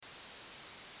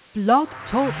Blog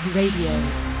Talk Radio.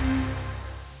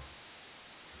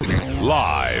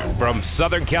 Live from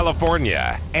Southern California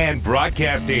and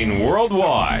broadcasting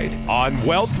worldwide on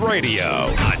Wealth Radio.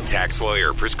 A tax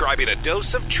lawyer prescribing a dose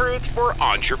of truth for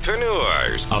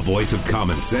entrepreneurs. A voice of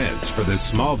common sense for the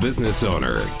small business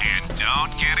owner. And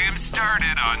don't get him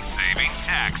started on saving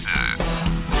taxes.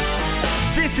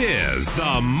 This is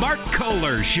the Mark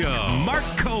Kohler Show. Mark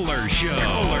Kohler Show.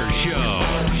 Kohler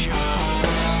Show.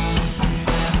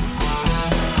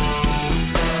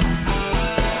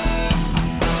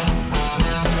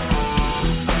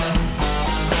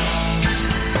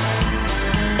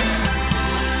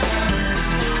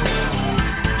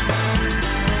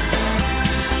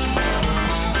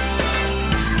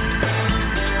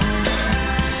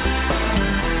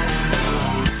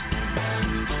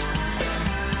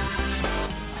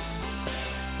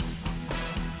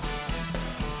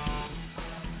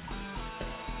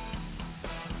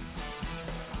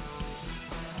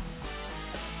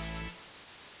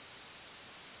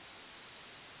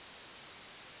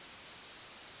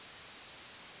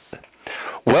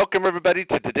 Welcome, everybody,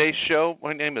 to today's show.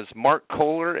 My name is Mark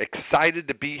Kohler. Excited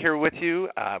to be here with you.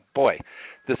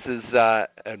 This is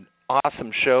an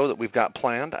awesome show that we've got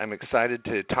planned. I'm excited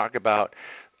to talk about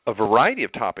a variety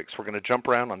of topics. We're going to jump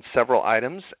around on several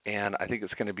items, and I think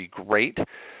it's going to be great.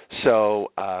 So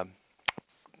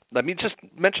let me just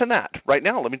mention that right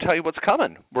now. Let me tell you what's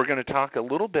coming. We're going to talk a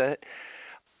little bit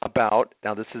about,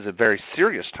 now this is a very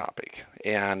serious topic,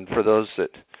 and for those that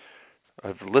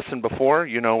I've listened before,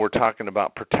 you know, we're talking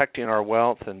about protecting our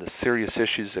wealth and the serious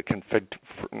issues that can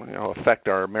affect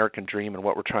our American dream and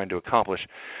what we're trying to accomplish.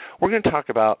 We're going to talk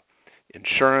about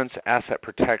insurance, asset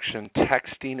protection,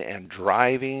 texting and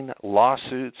driving,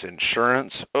 lawsuits,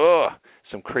 insurance,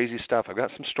 some crazy stuff. I've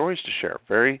got some stories to share,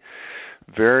 very,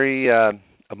 very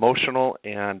emotional,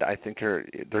 and I think they're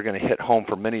going to hit home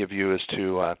for many of you as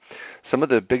to some of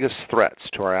the biggest threats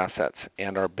to our assets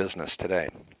and our business today.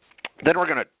 Then we're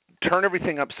going to turn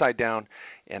everything upside down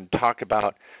and talk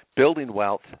about building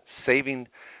wealth, saving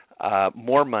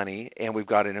more money, and we've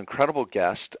got an incredible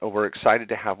guest we're excited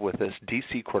to have with us,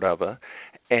 DC Cordova,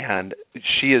 and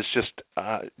she is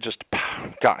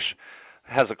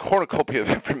has a cornucopia of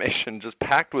information, just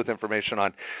packed with information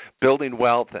on building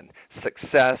wealth and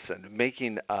success and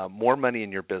making more money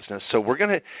in your business. So we're going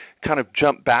to kind of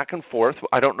jump back and forth.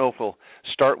 I don't know if we'll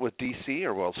start with DC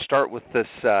or we'll start with this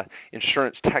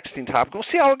insurance texting topic. We'll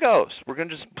see how it goes. We're going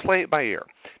to just play it by ear.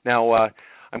 Now,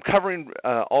 I'm covering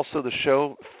also the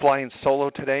show flying solo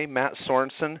today. Matt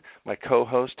Sorensen, my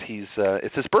co-host,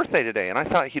 it's his birthday today, and I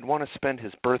thought he'd want to spend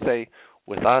his birthday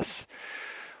with us,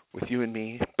 with you and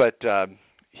me, but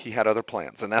he had other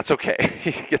plans, and that's okay.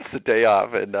 He gets the day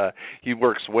off, and he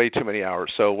works way too many hours,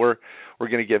 so we're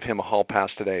going to give him a hall pass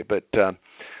today. But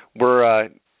we're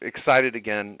excited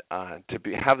again to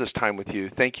have this time with you.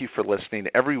 Thank you for listening.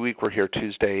 Every week we're here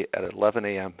Tuesday at 11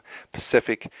 a.m.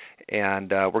 Pacific, and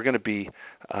we're going to be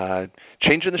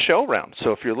changing the show around.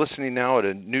 So if you're listening now at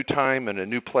a new time and a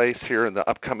new place here in the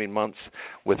upcoming months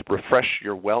with Refresh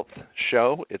Your Wealth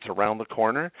show, it's around the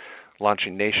corner,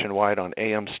 launching nationwide on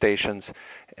AM stations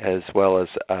as well as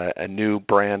a new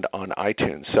brand on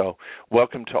iTunes. So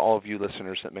welcome to all of you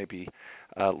listeners that may be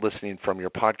listening from your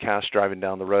podcast, driving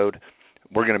down the road.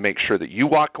 We're going to make sure that you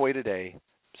walk away today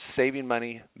saving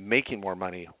money, making more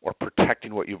money, or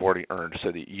protecting what you've already earned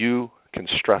so that you can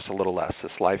stress a little less.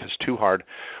 This life is too hard.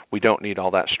 We don't need all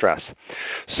that stress.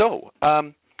 So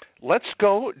let's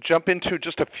jump into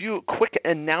just a few quick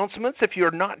announcements. If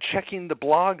you're not checking the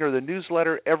blog or the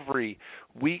newsletter every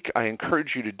week, I encourage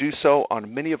you to do so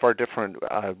on many of our different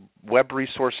web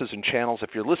resources and channels. If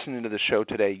you're listening to the show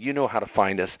today, you know how to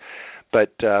find us.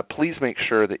 But please make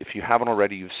sure that if you haven't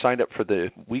already, you've signed up for the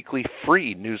weekly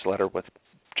free newsletter with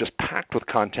just packed with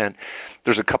content.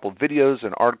 There's a couple of videos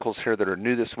and articles here that are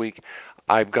new this week.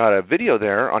 I've got a video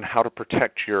there on how to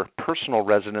protect your personal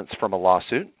residence from a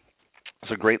lawsuit.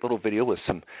 It's a great little video with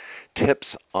some tips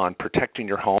on protecting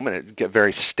your home, and it get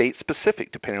very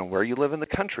state-specific depending on where you live in the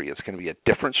country. It's going to be a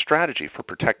different strategy for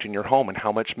protecting your home and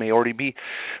how much may already be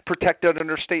protected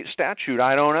under state statute.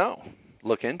 I don't know.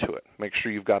 Look into it. Make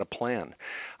sure you've got a plan.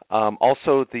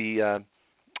 Also, the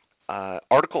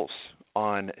articles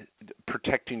on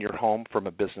protecting your home from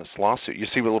a business lawsuit. You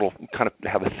see, we kind of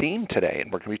have a theme today,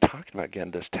 and we're going to be talking about,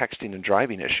 again, this texting and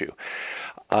driving issue.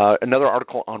 Another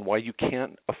article on why you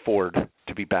can't afford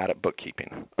to be bad at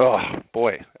bookkeeping. Oh,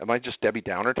 boy, am I just Debbie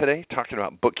Downer today, talking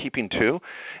about bookkeeping too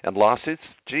and lawsuits?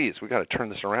 Geez, we got to turn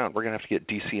this around. We're going to have to get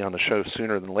DC on the show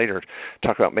sooner than later to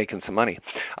talk about making some money.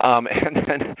 And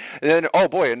then, oh,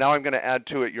 boy, and now I'm going to add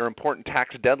to it your important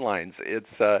tax deadlines.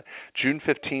 It's June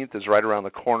 15th is right around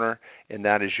the corner, and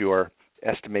that is your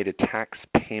estimated tax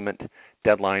payment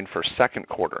deadline for second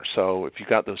quarter. So if you've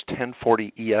got those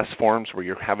 1040 ES forms where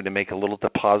you're having to make a little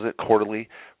deposit quarterly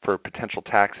for potential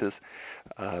taxes,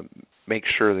 make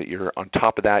sure that you're on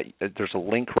top of that. There's a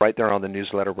link right there on the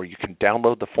newsletter where you can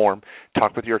download the form,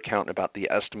 talk with your accountant about the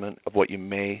estimate of what you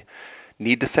may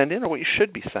need to send in or what you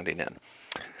should be sending in.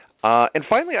 And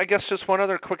finally, I guess just one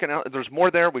other quick announcement. There's more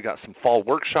there. We got some fall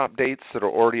workshop dates that are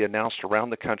already announced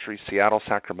around the country: Seattle,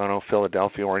 Sacramento,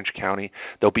 Philadelphia, Orange County.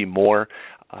 There'll be more.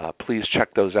 Please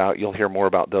check those out. You'll hear more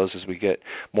about those as we get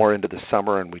more into the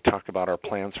summer and we talk about our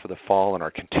plans for the fall and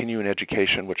our continuing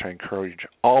education, which I encourage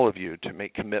all of you to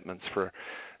make commitments for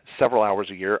several hours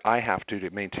a year. I have to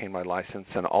maintain my license,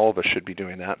 and all of us should be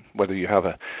doing that, whether you have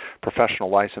a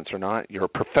professional license or not. You're a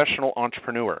professional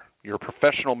entrepreneur. You're a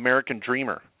professional American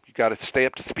dreamer. You've got to stay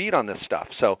up to speed on this stuff.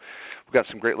 So we've got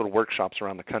some great little workshops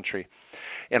around the country.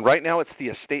 And right now it's the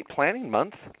estate planning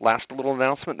month. Last little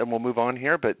announcement, then we'll move on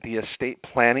here. But the estate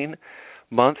planning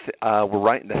month, we're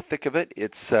right in the thick of it.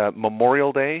 It's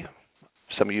Memorial Day.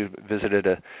 Some of you visited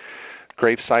a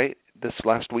grave site this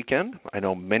last weekend. I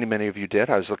know many of you did.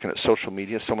 I was looking at social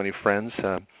media, so many friends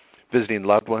visiting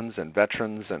loved ones and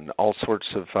veterans and all sorts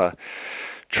of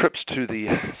trips to the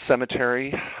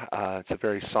cemetery. It's a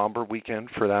very somber weekend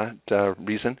for that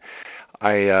reason.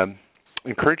 I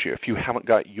encourage you, if you haven't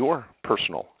got your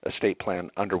personal estate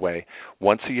plan underway,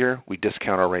 once a year we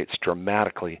discount our rates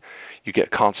dramatically. You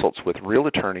get consults with real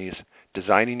attorneys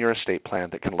designing your estate plan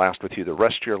that can last with you the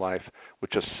rest of your life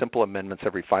with just simple amendments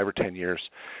every 5 or 10 years.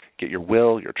 Get your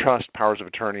will, your trust, powers of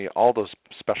attorney, all those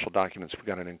special documents. We've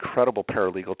got an incredible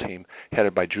paralegal team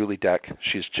headed by Julie Deck.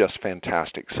 She's just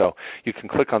fantastic. So you can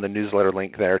click on the newsletter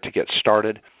link there to get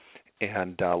started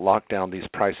and lock down these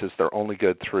prices. They're only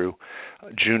good through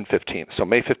June 15th. So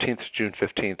May 15th to June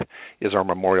 15th is our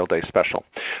Memorial Day special.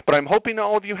 But I'm hoping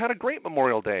all of you had a great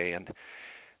Memorial Day and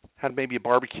had maybe a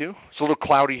barbecue. It's a little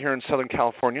cloudy here in Southern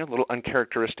California, a little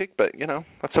uncharacteristic, but, you know,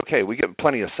 that's okay. We get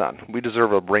plenty of sun. We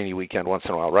deserve a rainy weekend once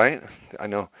in a while, right? I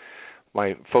know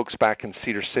my folks back in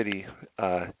Cedar City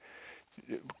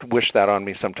wish that on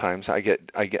me sometimes.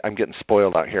 I'm getting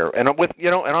spoiled out here. And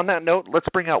and on that note, let's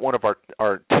bring out one of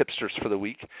our tipsters for the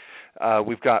week.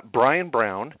 We've got Brian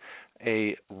Brown,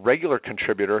 a regular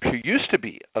contributor who used to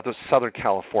be a Southern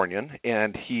Californian,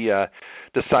 and he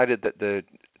decided that the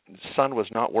sun was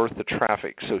not worth the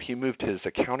traffic, so he moved his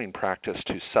accounting practice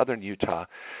to Southern Utah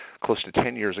close to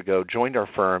 10 years ago, joined our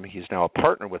firm. He's now a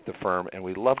partner with the firm, and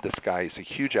we love this guy. He's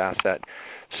a huge asset.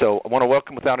 So I want to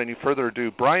welcome, without any further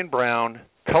ado, Brian Brown,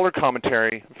 color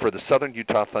commentary for the Southern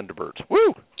Utah Thunderbirds.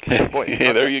 Woo! Boy,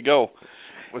 hey, there you go.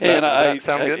 Does that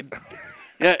sound good?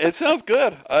 Yeah, it sounds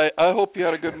good. I hope you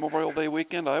had a good Memorial Day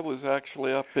weekend. I was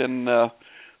actually up in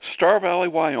Star Valley,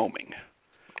 Wyoming.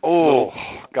 Oh,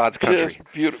 God's country.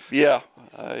 Just beautiful. Yeah.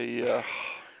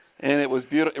 And it was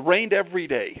beautiful. It rained every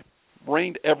day.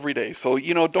 So,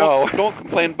 don't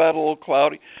complain about a little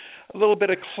cloudy. A little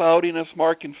bit of cloudiness,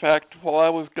 Mark. In fact, while I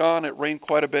was gone, it rained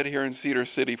quite a bit here in Cedar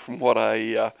City from what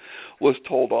I was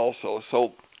told also.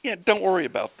 So, yeah, don't worry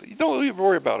about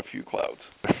a few clouds.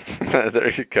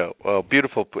 There you go. Well,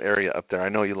 beautiful area up there. I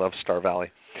know you love Star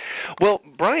Valley. Well,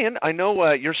 Brian, I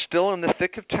know you're still in the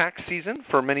thick of tax season.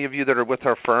 For many of you that are with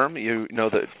our firm, you know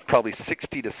that probably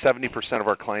 60 to 70% of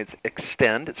our clients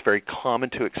extend. It's very common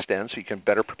to extend, so you can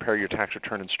better prepare your tax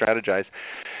return and strategize.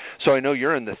 So I know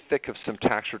you're in the thick of some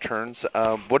tax returns.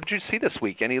 What did you see this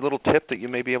week? Any little tip that you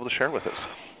may be able to share with us?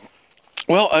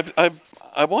 Well,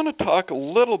 I want to talk a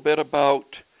little bit about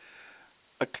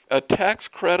a tax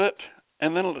credit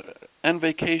and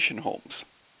vacation homes.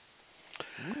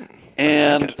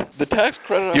 And the tax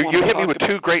credit. You hit me with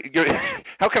two great.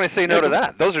 How can I say no to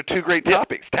that? Those are two great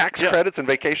topics: tax credits and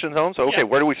vacation homes. Okay,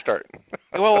 where do we start?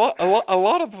 Well, a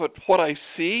lot of what I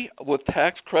see with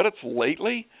tax credits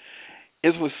lately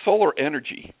is with solar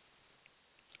energy.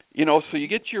 So you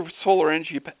get your solar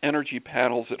energy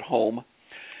panels at home.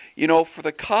 For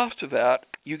the cost of that,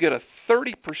 you get a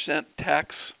 30%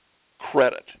 tax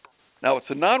credit. Now, it's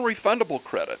a non-refundable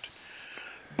credit,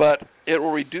 but it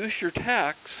will reduce your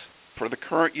tax for the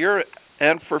current year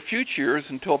and for future years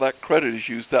until that credit is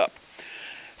used up.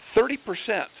 30%.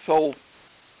 So,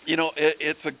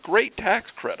 it's a great tax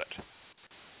credit.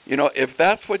 If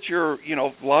that's what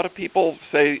a lot of people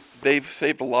say they've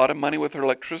saved a lot of money with their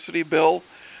electricity bill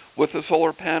with the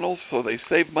solar panels, so they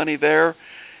save money there.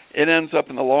 It ends up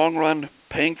in the long run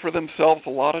paying for themselves a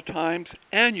lot of times,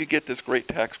 and you get this great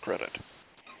tax credit.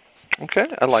 Okay,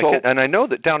 I like it. And I know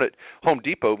that down at Home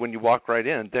Depot, when you walk right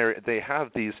in, they have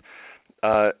these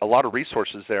a lot of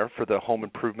resources there for the home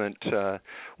improvement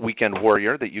weekend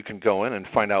warrior that you can go in and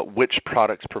find out which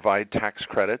products provide tax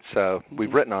credits.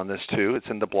 We've written on this too. It's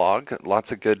in the blog. Lots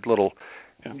of good little,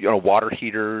 water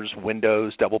heaters,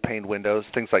 windows, double-pane windows,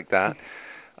 things like that.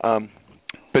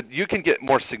 But you can get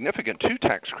more significant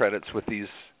tax credits with these,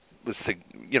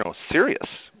 serious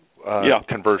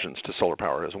conversions to solar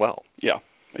power as well. Yeah,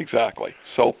 exactly.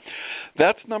 So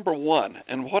that's number one.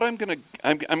 And what I'm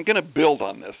gonna build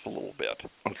on this a little bit.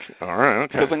 Okay. All right.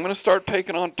 Okay. Because I'm going to start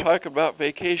talk about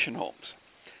vacation homes.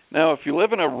 Now, if you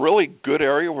live in a really good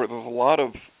area where there's a lot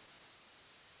of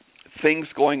things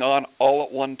going on all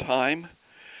at one time,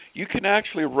 you can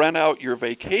actually rent out your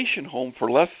vacation home for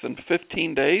less than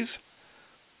 15 days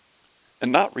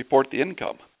and not report the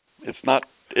income. It's not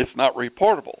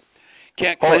reportable.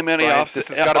 Can't claim any offset.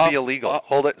 This has got to be illegal.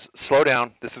 Hold it. Slow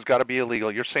down. This has got to be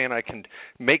illegal. You're saying I can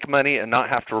make money and not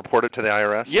have to report it to the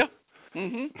IRS? Yeah.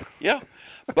 Yeah.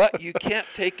 But you can't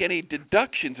take any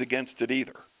deductions against it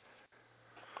either.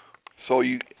 So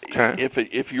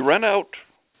if you rent out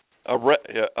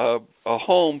a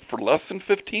home for less than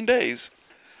 15 days,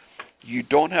 you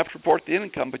don't have to report the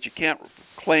income, but you can't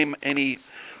claim any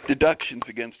deductions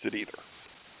against it either.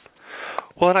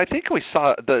 Well, and I think we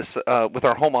saw this with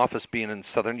our home office being in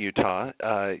southern Utah.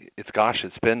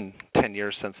 It's been 10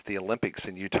 years since the Olympics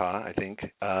in Utah, I think.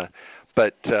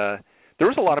 But there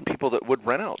was a lot of people that would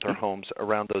rent out their homes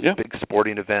around those big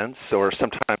sporting events or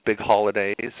sometimes big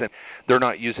holidays, and they're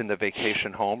not using the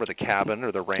vacation home or the cabin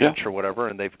or the ranch or whatever,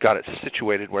 and they've got it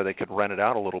situated where they could rent it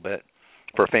out a little bit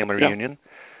for a family reunion.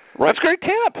 Right. That's a great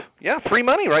tip. Yeah, free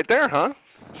money right there, huh?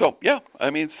 So,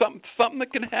 something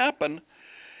that can happen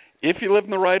if you live in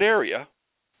the right area.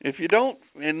 If you don't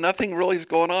and nothing really is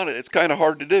going on, it's kind of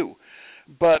hard to do.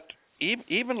 But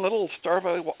even little Star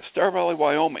Valley,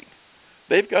 Wyoming,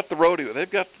 they've got the rodeo.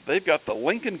 They've got the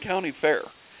Lincoln County Fair,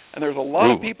 and there's a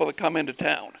lot of people that come into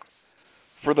town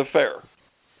for the fair.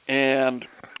 And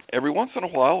every once in a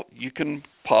while, you can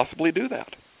possibly do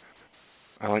that.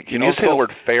 Can you say the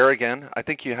word fair again? I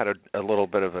think you had a little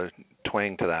bit of a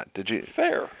twang to that. Did you?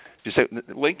 Fair. Did you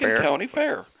say Lincoln County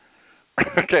Fair?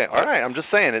 Okay, all right. I'm just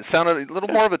saying it sounded a little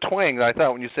more of a twang than I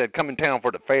thought when you said come in town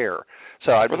for the fair.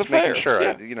 So I was just making sure.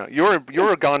 Yeah. You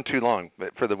were gone too long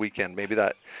for the weekend. Maybe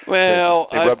that they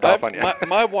rubbed off on you.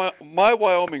 My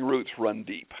Wyoming roots run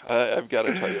deep. I've got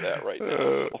to tell you that right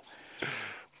now.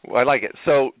 Well, I like it.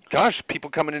 So, gosh,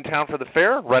 people coming in town for the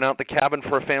fair, rent out the cabin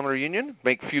for a family reunion,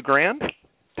 make a few grand,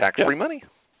 tax-free money.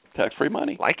 Tax-free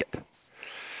money. Like it.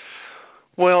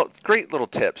 Well, great little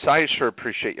tips. I sure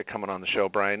appreciate you coming on the show,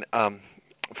 Brian.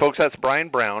 Folks, that's Brian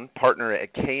Brown, partner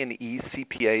at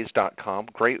knecpas.com.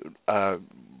 Great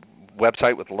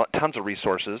website with tons of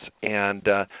resources and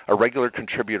a regular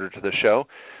contributor to the show.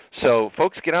 So,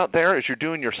 folks, get out there as you're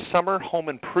doing your summer home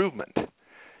improvement.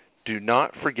 Do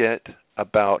not forget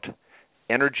about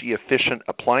energy-efficient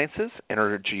appliances,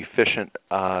 energy-efficient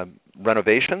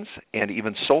renovations, and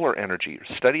even solar energy.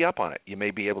 Study up on it. You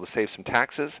may be able to save some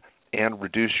taxes and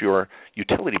reduce your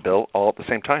utility bill all at the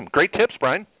same time. Great tips,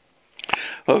 Brian.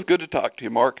 Well, it was good to talk to you,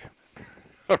 Mark.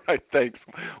 All right, thanks.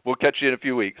 We'll catch you in a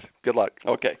few weeks. Good luck.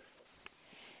 Okay.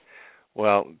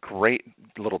 Well, great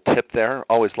little tip there.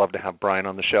 Always love to have Brian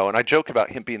on the show. And I joke about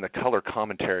him being the color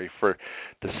commentary for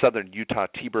the Southern Utah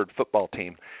T-Bird football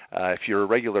team. If you're a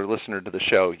regular listener to the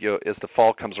show, as the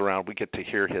fall comes around, we get to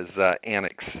hear his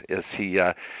antics as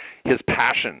his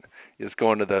passion is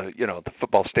going to the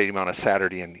football stadium on a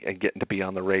Saturday and getting to be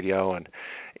on the radio and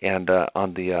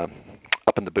on the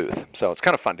up in the booth. So it's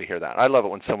kind of fun to hear that. I love it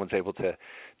when someone's able to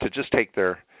just take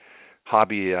their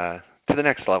hobby to the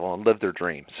next level and live their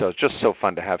dream. So it's just so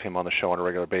fun to have him on the show on a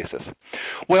regular basis.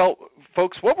 Well,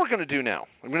 folks, what we're going to do now,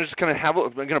 we're going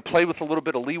to play with a little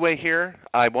bit of leeway here.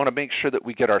 I want to make sure that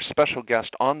we get our special guest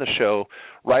on the show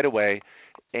right away.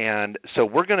 And so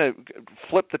we're going to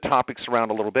flip the topics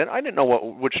around a little bit. I didn't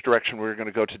know which direction we were going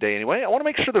to go today anyway. I want to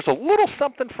make sure there's a little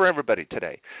something for everybody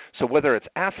today. So whether it's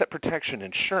asset protection,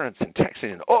 insurance, and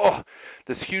taxing, and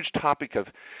this huge topic of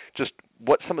just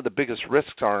what some of the biggest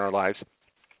risks are in our lives,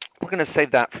 we're going to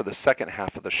save that for the second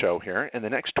half of the show here. In the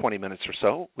next 20 minutes or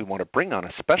so, we want to bring on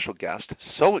a special guest.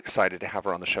 So excited to have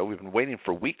her on the show. We've been waiting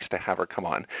for weeks to have her come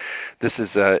on. This is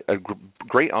a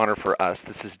great honor for us.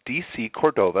 This is DC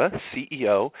Cordova,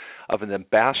 CEO of an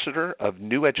Ambassador of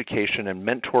New Education and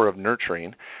Mentor of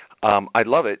Nurturing. I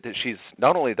love it that she's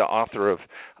not only the author of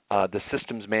The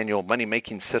Systems Manual, Money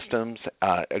Making Systems,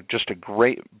 just a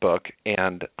great book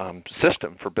and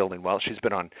system for building wealth. She's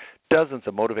been on dozens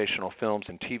of motivational films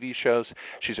and TV shows.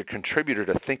 She's a contributor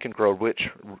to Think and Grow Rich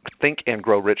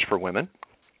for Women,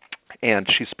 and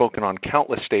she's spoken on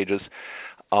countless stages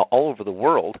all over the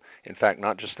world, in fact,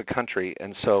 not just the country.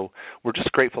 And so we're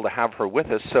just grateful to have her with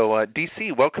us. So,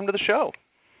 DC, welcome to the show.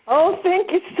 Oh,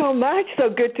 thank you so much. So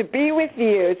good to be with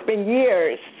you. It's been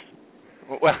years.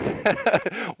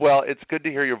 Well, it's good to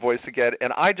hear your voice again.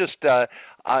 And I just,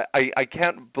 I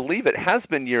can't believe it has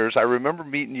been years. I remember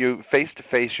meeting you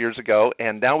face-to-face years ago,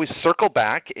 and now we circle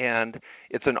back, and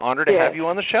it's an honor to have you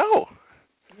on the show.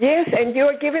 Yes, and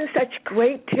you're giving such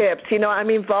great tips. You know, I'm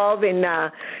involved in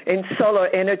solar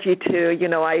energy too. You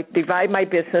know, I divide my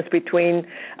business between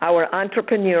our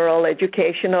entrepreneurial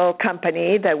educational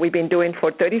company that we've been doing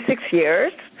for 36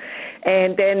 years,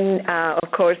 and then,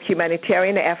 of course,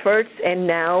 humanitarian efforts. And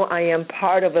now I am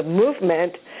part of a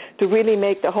movement to really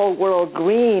make the whole world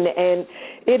green. And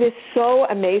it is so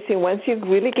amazing once you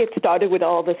really get started with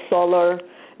all the solar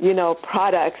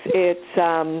products.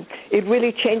 It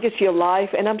really changes your life,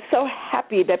 and I'm so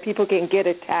happy that people can get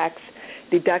a tax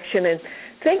deduction. And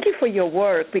thank you for your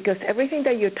work, because everything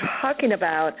that you're talking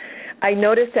about, I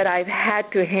noticed that I've had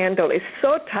to handle. It's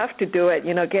so tough to do it.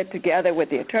 Get together with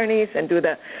the attorneys and do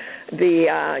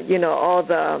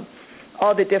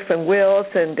all the different wills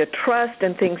and the trust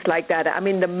and things like that. I'm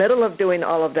in the middle of doing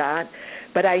all of that.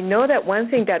 But I know that one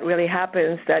thing that really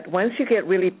happens, that once you get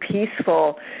really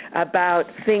peaceful about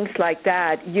things like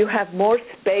that, you have more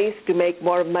space to make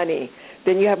more money.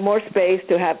 Then you have more space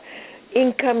to have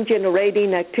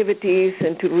income-generating activities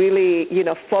and to really,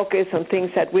 focus on things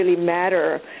that really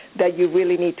matter, that you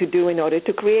really need to do in order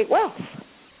to create wealth.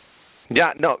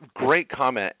 Yeah, no, great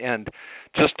comment. And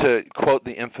just to quote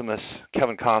the infamous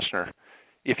Kevin Costner,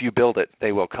 if you build it,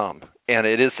 they will come. And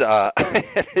it is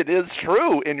it is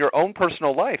true in your own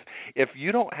personal life. If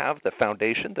you don't have the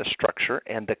foundation, the structure,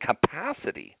 and the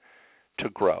capacity to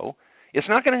grow, it's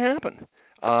not going to happen.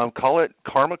 Call it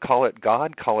karma, call it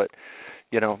God, call it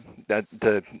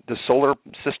the solar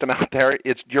system out there.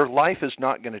 Your life is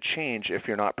not going to change if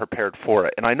you're not prepared for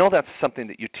it. And I know that's something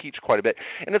that you teach quite a bit.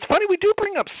 And it's funny, we do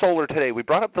bring up solar today. We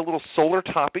brought up the little solar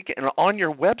topic, and on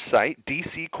your website,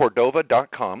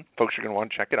 dccordova.com, folks are going to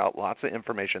want to check it out. Lots of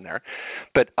information there.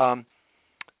 But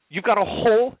you've got a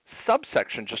whole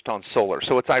subsection just on solar.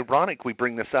 So it's ironic we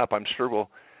bring this up. I'm sure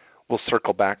we'll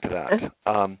circle back to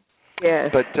that.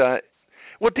 Yes. But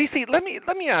well, DC, let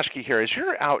me ask you here, as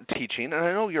you're out teaching, and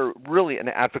I know you're really an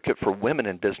advocate for women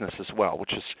in business as well,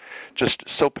 which is just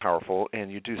so powerful,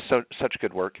 and you do such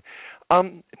good work.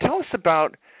 Tell us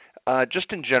about,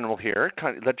 just in general here,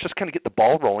 let's just kind of get the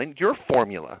ball rolling, your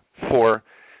formula for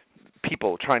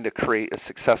people trying to create a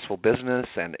successful business,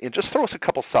 and just throw us a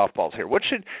couple softballs here. What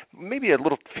should, maybe a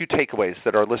few takeaways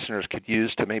that our listeners could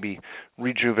use to maybe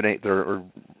rejuvenate or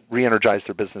re-energize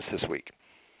their business this week?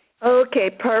 Okay,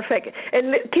 perfect.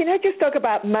 And can I just talk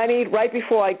about money right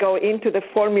before I go into the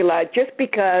formula, just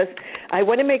because I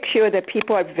want to make sure that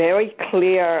people are very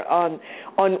clear on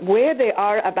where they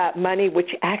are about money,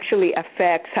 which actually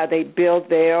affects how they build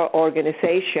their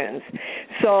organizations.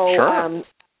 So, sure.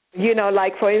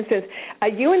 Like, for instance, are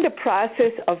you in the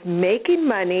process of making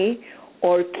money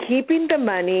or keeping the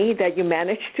money that you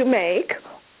managed to make,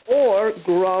 or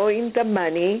growing the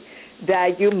money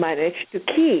that you manage to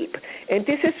keep? And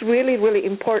this is really, really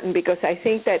important, because I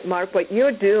think that, Mark, what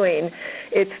you're doing,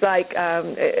 it's like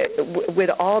with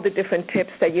all the different tips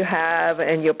that you have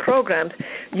and your programs,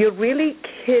 you're really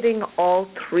hitting all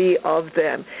three of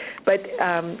them. But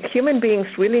human beings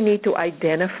really need to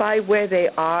identify where they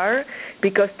are,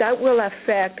 because that will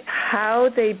affect how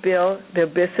they build their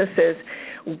businesses,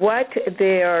 what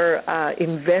their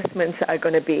investments are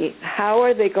going to be, how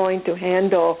are they going to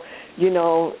handle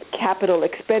capital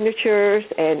expenditures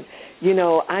and,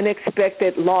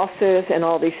 unexpected losses and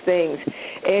all these things.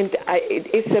 And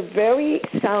it's a very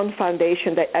sound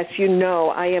foundation that, as you know,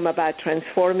 I am about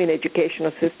transforming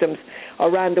educational systems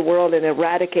around the world and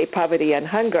eradicate poverty and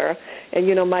hunger. And,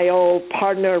 my old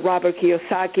partner, Robert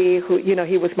Kiyosaki, who,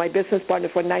 he was my business partner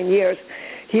for 9 years,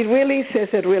 he really says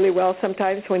it really well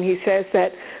sometimes when he says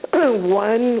that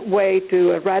one way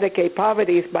to eradicate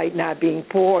poverty is by not being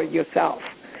poor yourself.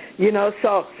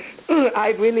 So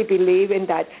I really believe in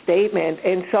that statement.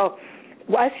 And so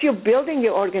as you're building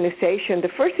your organization, the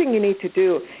first thing you need to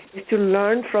do is to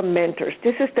learn from mentors.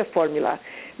 This is the formula.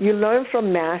 You learn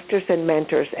from masters and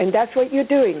mentors, and that's what you're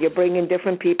doing. You're bringing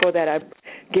different people that are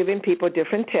giving people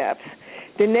different tips.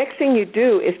 The next thing you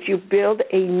do is you build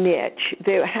a niche.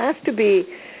 There has to be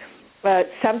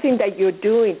something that you're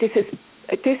doing. This is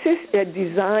this is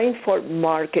designed for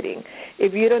marketing.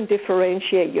 If you don't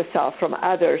differentiate yourself from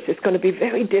others, it's going to be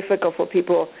very difficult for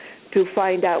people to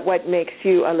find out what makes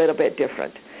you a little bit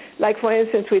different. Like, for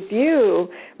instance, with you,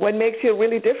 what makes you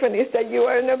really different is that you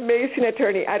are an amazing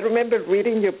attorney. I remember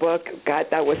reading your book. God,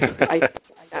 that was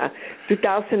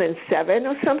 2007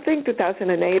 or something,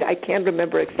 2008. I can't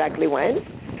remember exactly when.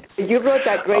 You wrote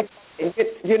that great book.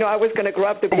 You know, I was going to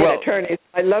grow up to be an attorney.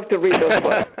 I love to read those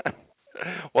books.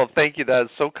 Well, thank you. That is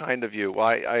so kind of you.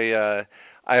 I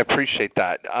appreciate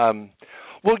that.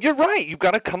 Well, you're right. You've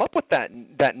got to come up with that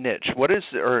niche. What is,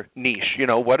 or niche? You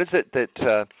know, what is it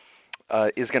that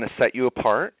is going to set you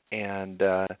apart? And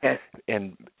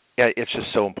it's just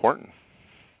so important.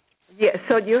 Yeah.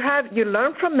 So you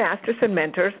learn from masters and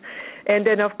mentors, and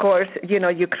then of course, you know,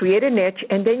 you create a niche,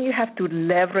 and then you have to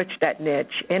leverage that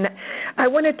niche. And I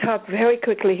want to talk very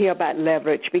quickly here about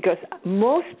leverage, because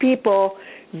most people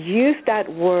use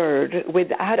that word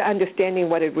without understanding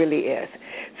what it really is.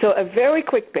 So a very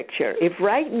quick picture. If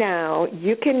right now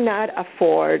you cannot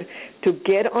afford to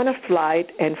get on a flight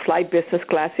and fly business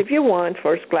class if you want,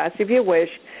 first class if you wish,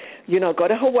 you know, go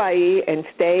to Hawaii and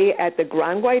stay at the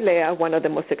Grand Wailea, one of the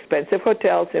most expensive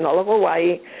hotels in all of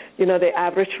Hawaii. You know, the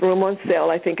average room on sale,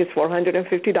 I think, is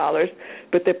 $450,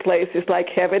 but the place is like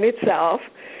heaven itself.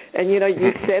 And, you know,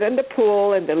 you sit in the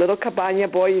pool, and the little cabana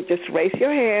boy, you just raise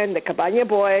your hand. The cabana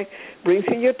boy brings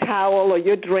you your towel or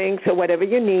your drinks or whatever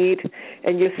you need,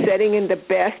 and you're sitting in the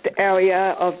best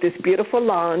area of this beautiful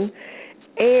lawn,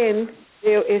 and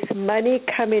there is money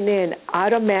coming in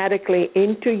automatically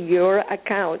into your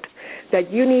account that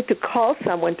you need to call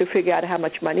someone to figure out how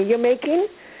much money you're making.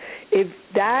 If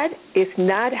that is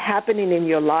not happening in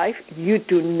your life, you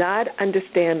do not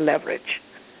understand leverage.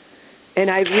 And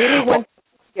I really want to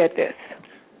get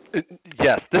this.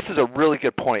 Yes, this is a really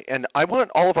good point, and I want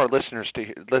all of our listeners to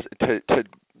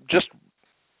just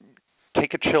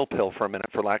take a chill pill for a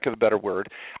minute, for lack of a better word.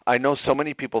 I know so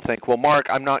many people think, well, Mark,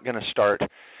 I'm not going to start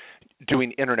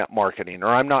doing internet marketing,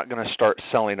 or I'm not going to start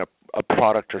selling a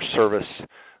product or service,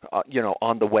 you know,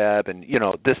 on the web, and you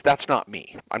know, that's not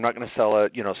me. I'm not going to sell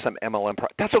some MLM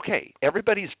product. That's okay.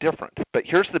 Everybody's different. But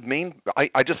here's the main.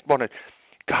 I just want to,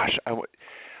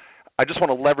 I just want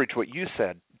to leverage what you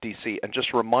said, DC, and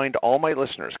just remind all my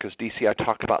listeners, because DC, I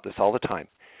talk about this all the time.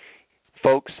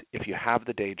 Folks, if you have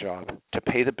the day job to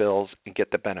pay the bills and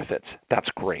get the benefits, that's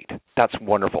great. That's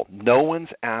wonderful. No one's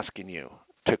asking you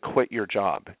to quit your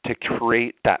job, to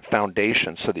create that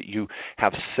foundation so that you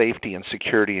have safety and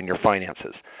security in your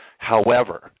finances.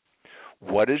 However,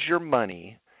 what is your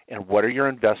money and what are your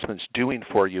investments doing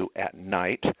for you at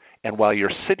night and while you're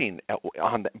sitting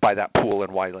by that pool in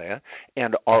Wailea?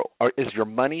 And is your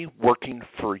money working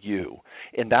for you?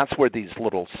 And that's where these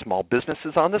little small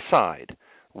businesses on the side,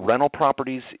 rental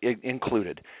properties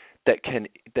included, that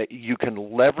you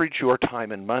can leverage your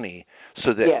time and money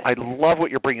so that, yes. I love what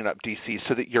you're bringing up, DC,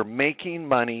 so that you're making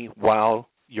money while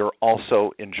you're also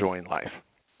enjoying life.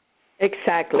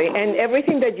 Exactly. And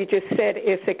everything that you just said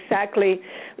is exactly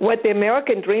what the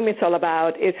American dream is all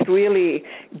about. It's really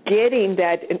getting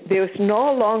that there's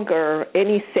no longer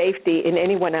any safety in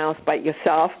anyone else but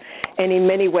yourself, and in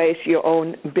many ways your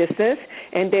own business,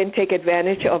 and then take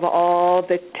advantage of all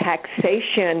the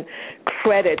taxation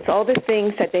credits, all the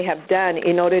things that they have done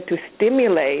in order to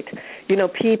stimulate, you know,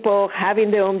 people having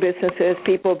their own businesses,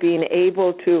 people being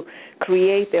able to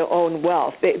create their own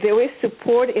wealth. There is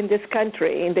support in this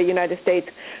country, in the United States,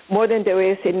 more than there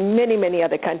is in many, many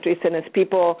other countries. And as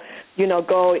people, you know,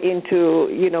 go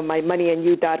into, you know,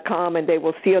 mymoneyandYou.com, and they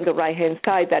will see on the right-hand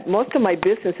side that most of my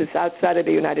business is outside of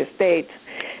the United States.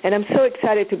 And I'm so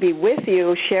excited to be with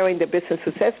you sharing the business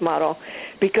success model,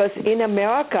 because in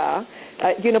America,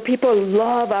 you know, people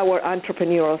love our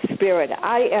entrepreneurial spirit.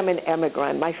 I am an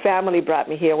immigrant. My family brought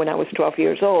me here when I was 12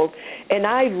 years old, and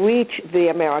I reached the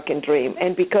American dream.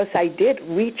 And because I did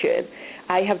reach it,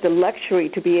 I have the luxury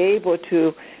to be able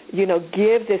to, you know,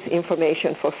 give this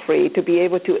information for free, to be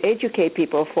able to educate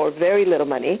people for very little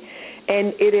money.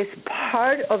 And it is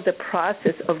part of the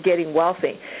process of getting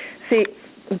wealthy. See,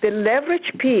 the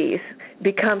leverage piece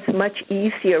becomes much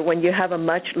easier when you have a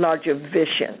much larger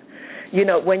vision. You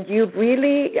know, when you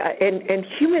really, and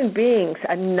human beings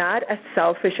are not as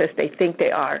selfish as they think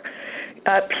they are.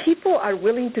 People are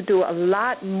willing to do a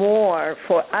lot more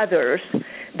for others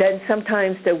than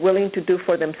sometimes they're willing to do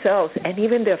for themselves, and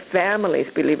even their families,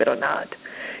 believe it or not.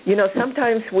 You know,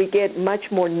 sometimes we get much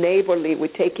more neighborly. We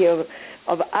take care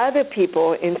of other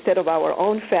people instead of our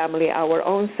own family, our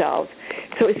own selves.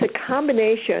 So it's a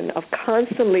combination of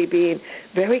constantly being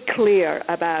very clear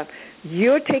about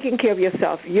you're taking care of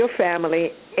yourself, your family,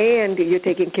 and you're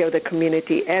taking care of the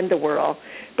community and the world.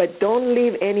 But don't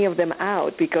leave any of them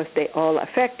out because they all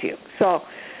affect you. So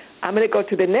I'm going to go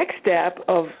to the next step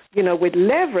of, with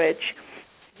leverage.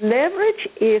 Leverage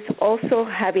is also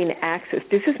having access.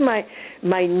 This is my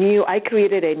I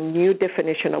created a new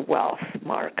definition of wealth,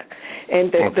 Mark.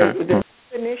 And the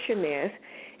definition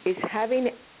is having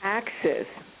access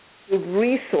to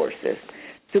resources,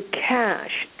 to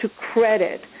cash, to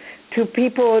credit, to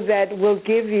people that will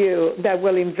that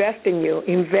will invest in you,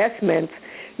 investments,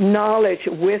 knowledge,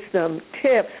 wisdom,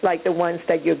 tips like the ones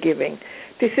that you're giving.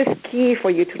 This is key for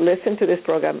you to listen to this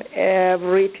program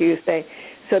every Tuesday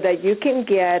so that you can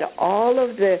get all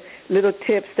of the little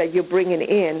tips that you're bringing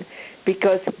in,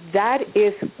 because that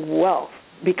is wealth.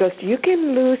 Because you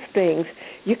can lose things,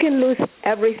 you can lose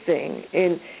everything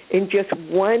in just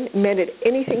 1 minute.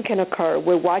 Anything can occur.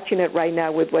 We're watching it right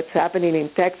now with what's happening in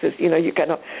Texas. You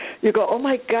go, oh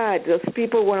my God, those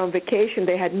people were on vacation.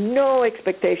 They had no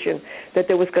expectation that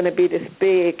there was going to be this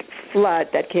big flood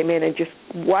that came in and just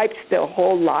wipes their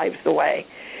whole lives away.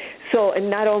 So, and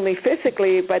not only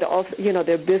physically, but also,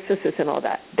 their businesses and all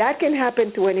that. That can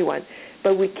happen to anyone,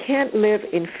 but we can't live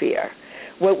in fear.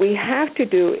 What we have to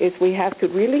do is we have to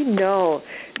really know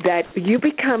that you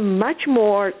become much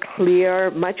more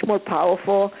clear, much more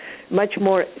powerful, much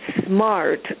more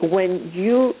smart when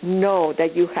you know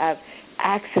that you have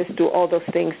access to all those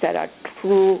things that are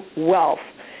true wealth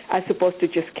as opposed to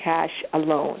just cash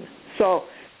alone. So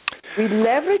we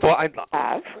leverage what we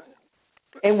have,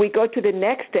 and we go to the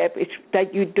next step, is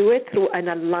that you do it through an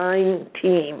aligned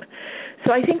team.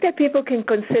 So I think that people can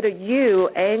consider you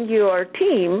and your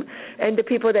team and the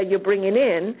people that you're bringing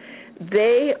in,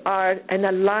 they are an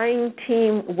aligned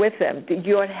team with them.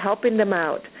 You're helping them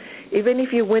out. Even if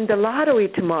you win the lottery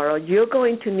tomorrow, you're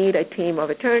going to need a team of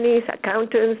attorneys,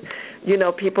 accountants,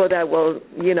 people that will,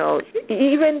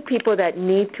 even people that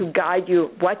need to guide you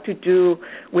what to do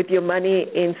with your money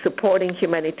in supporting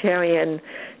humanitarian,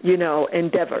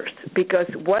 endeavors. Because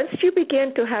once you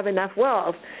begin to have enough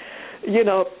wealth,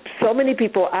 so many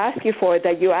people ask you for it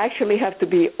that you actually have to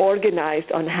be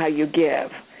organized on how you give.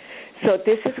 So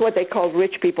this is what they call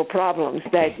rich people problems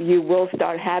that you will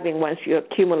start having once you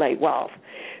accumulate wealth.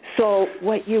 So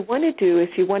what you want to do is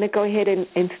you want to go ahead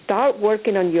and start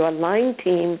working on your aligned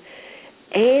team,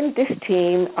 and this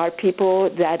team are people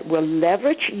that will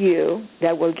leverage you,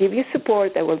 that will give you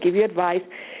support, that will give you advice,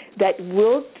 that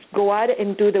will go out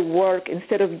and do the work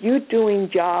instead of you doing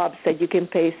jobs that you can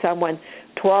pay someone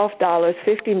 $12,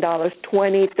 $15,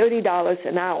 $20, $30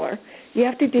 an hour. You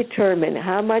have to determine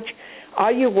how much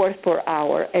are you worth per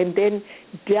hour, and then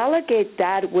delegate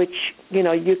that which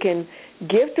you can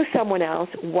give to someone else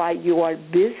while you are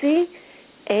busy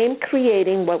and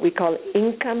creating what we call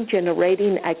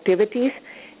income-generating activities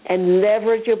and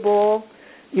leverageable,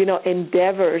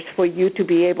 endeavors for you to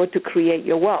be able to create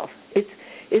your wealth.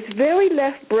 It's very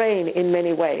left brain in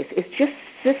many ways. It's just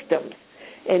systems.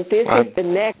 And this is the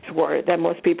next word that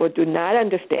most people do not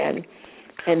understand.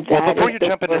 And before you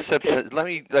jump into SIPs,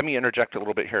 let me interject a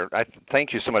little bit here.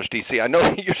 Thank you so much, DC. I know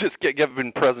you just get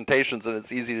given presentations, and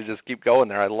it's easy to just keep going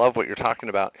there. I love what you're talking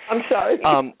about. I'm sorry.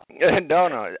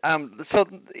 No. So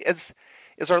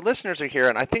as our listeners are here,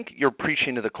 and I think you're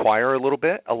preaching to the choir a little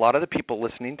bit. A lot of the people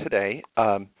listening today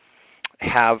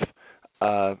have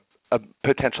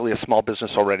potentially a small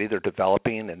business already. They're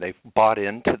developing, and they've bought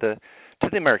into the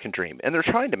American dream, and they're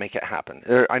trying to make it happen.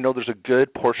 I know there's a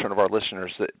good portion of our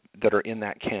listeners that are in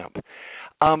that camp.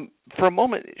 For a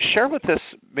moment, share with us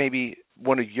maybe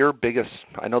one of your biggest,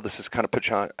 I know this is kind of put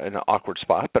you in an awkward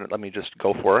spot, but let me just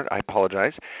go for it. I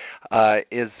apologize.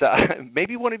 Is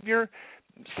maybe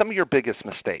some of your biggest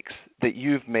mistakes that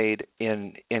you've made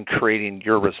in creating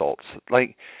your results.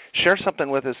 Like, share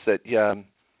something with us that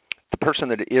the person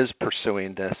that is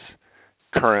pursuing this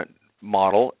current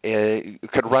model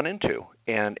could run into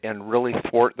and really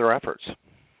thwart their efforts.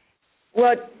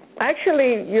 Well,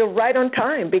 actually, you're right on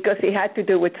time, because it had to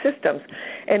do with systems.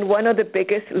 And one of the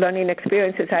biggest learning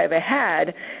experiences I ever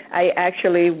had, I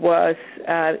actually was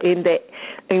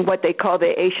in what they call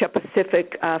the Asia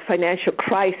Pacific financial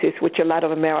crisis, which a lot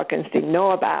of Americans didn't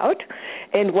know about.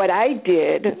 And what I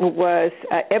did was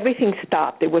everything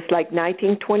stopped. It was like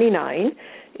 1929.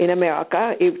 In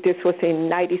America. This was in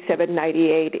 97,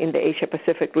 98 in the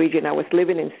Asia-Pacific region. I was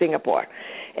living in Singapore.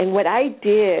 And what I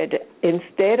did,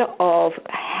 instead of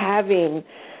having,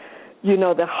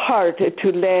 the heart to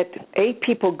let 8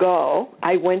 people go,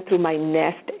 I went through my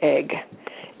nest egg.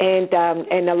 And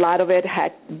a lot of it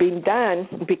had been done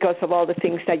because of all the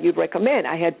things that you'd recommend.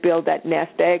 I had built that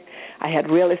nest egg. I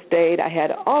had real estate. I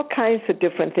had all kinds of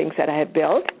different things that I had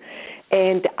built.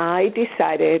 And I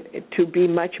decided to be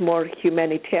much more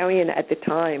humanitarian at the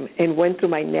time and went through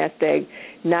my nest egg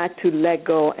not to let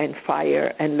go and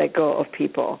fire and let go of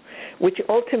people, which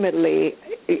ultimately,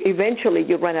 eventually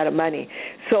you run out of money.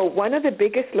 So one of the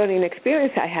biggest learning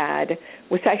experience I had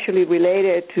was actually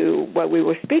related to what we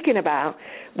were speaking about,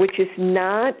 which is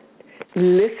not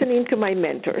listening to my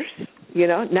mentors,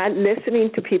 not listening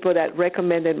to people that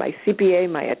recommended my CPA,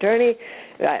 my attorney,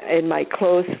 and my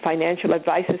close financial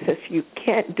advisor says you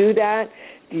can't do that.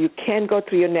 You can't go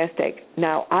through your nest egg.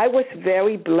 Now, I was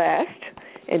very blessed,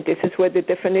 and this is where the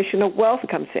definition of wealth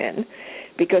comes in,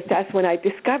 because that's when I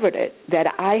discovered it, that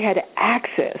I had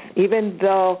access, even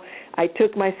though I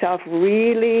took myself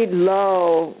really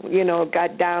low,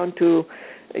 got down to,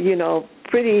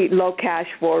 pretty low cash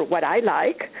for what I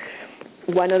like.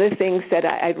 One of the things that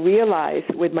I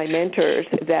realized with my mentors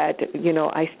that,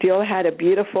 I still had a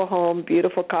beautiful home,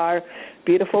 beautiful car,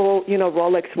 beautiful,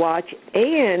 Rolex watch,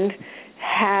 and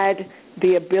had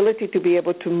the ability to be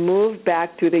able to move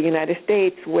back to the United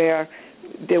States where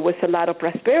there was a lot of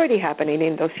prosperity happening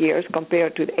in those years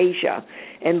compared to Asia,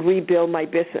 and rebuild my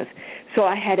business. So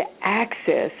I had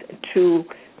access to,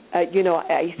 I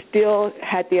still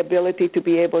had the ability to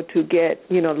be able to get,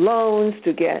 loans,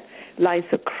 to get lines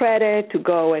of credit, to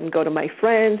go to my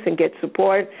friends and get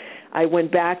support. I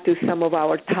went back to some of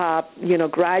our top,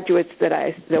 graduates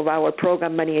of our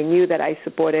program, Money and You, that I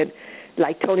supported,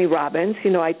 like Tony Robbins.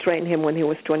 I trained him when he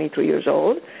was 23 years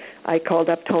old. I called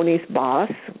up Tony's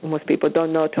boss. Most people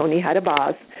don't know Tony had a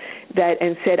boss,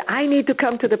 and said, I need to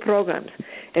come to the programs.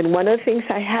 And one of the things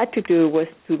I had to do was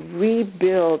to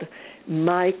rebuild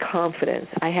my confidence.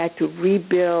 I had to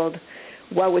rebuild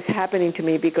what was happening to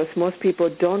me, because most people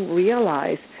don't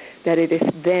realize that it is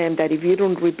them, that if you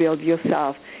don't rebuild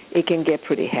yourself, it can get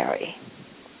pretty hairy.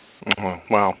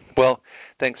 Mm-hmm. Wow. Well,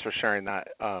 thanks for sharing that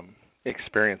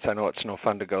experience. I know it's no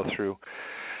fun to go through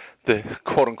the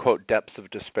quote-unquote depths of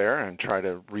despair and try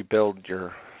to rebuild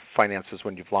your finances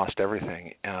when you've lost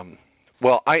everything.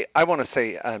 Well, I want to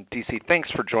say, DC, thanks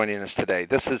for joining us today.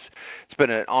 It's been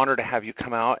an honor to have you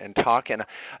come out and talk. And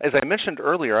as I mentioned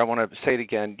earlier, I want to say it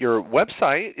again. Your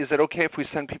website, is it okay if we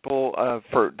send people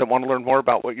that want to learn more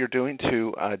about what you're doing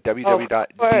to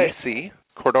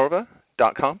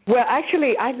www.dccordova.com? Well,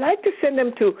 actually, I'd like to send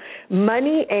them to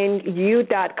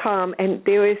moneyandyou.com, and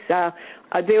there is a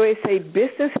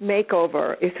business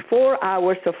makeover. It's 4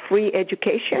 hours of free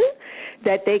education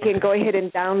that they can go ahead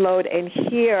and download and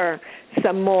hear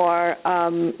some more,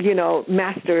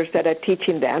 masters that are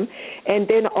teaching them. And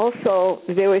then also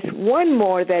there is one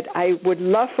more that I would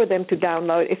love for them to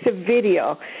download. It's a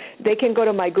video. They can go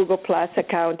to my Google Plus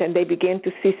account and they begin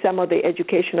to see some of the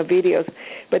educational videos.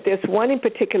 But there's one in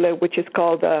particular which is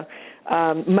called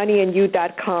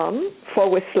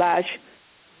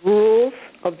moneyandyou.com/rules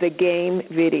of the game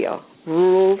video.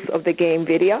 Rules of the game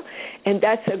video. And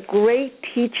that's a great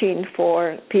teaching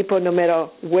for people no matter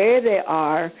where they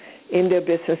are in their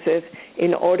businesses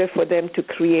in order for them to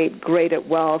create greater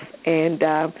wealth. And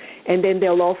then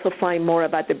they'll also find more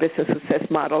about the business success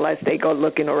model as they go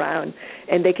looking around.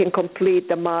 And they can complete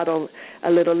the model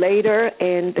a little later,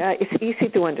 and it's easy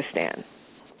to understand.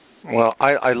 Well,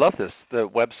 I love this, the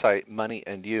website Money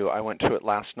and You. I went to it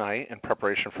last night in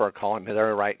preparation for our call. I'm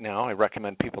there right now. I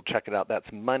recommend people check it out. That's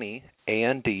Money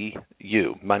and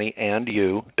You,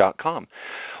 moneyandyou.com.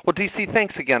 Well, DC,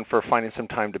 thanks again for finding some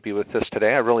time to be with us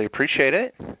today. I really appreciate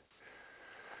it.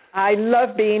 I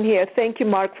love being here. Thank you,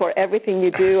 Mark, for everything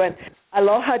you do, and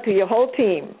aloha to your whole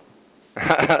team.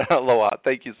 Aloha.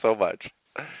 Thank you so much.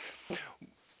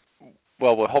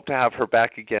 Well, we'll hope to have her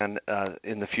back again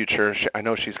in the future. I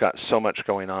know she's got so much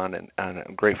going on, and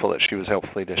I'm grateful that she was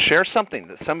hopefully to share something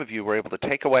that some of you were able to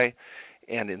take away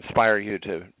and inspire you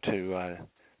to do a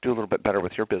little bit better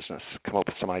with your business, come up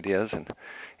with some ideas,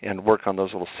 and work on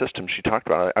those little systems she talked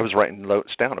about. I was writing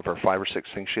notes down of her 5 or 6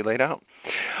 things she laid out.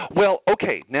 Well,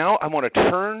 okay, now I want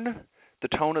to turn the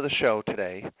tone of the show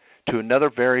today to another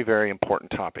very, very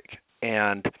important topic.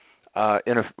 And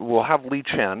we'll have Lee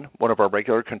Chen, one of our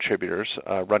regular contributors,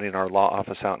 running our law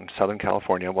office out in Southern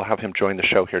California. We'll have him join the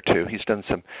show here, too. He's done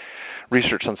some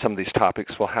research on some of these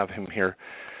topics. We'll have him here,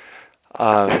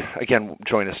 again,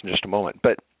 join us in just a moment.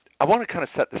 But I want to kind of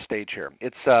set the stage here.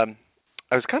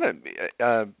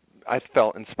 I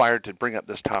felt inspired to bring up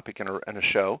this topic in a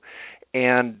show.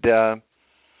 And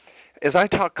as I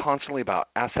talk constantly about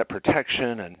asset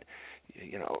protection and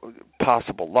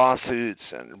possible lawsuits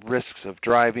and risks of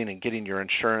driving and getting your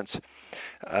insurance,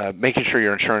 making sure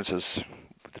your insurance is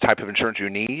the type of insurance you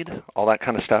need, all that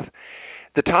kind of stuff.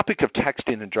 The topic of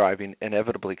texting and driving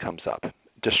inevitably comes up.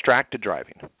 Distracted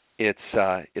driving.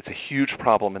 It's a huge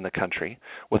problem in the country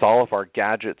with all of our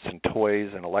gadgets and toys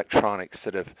and electronics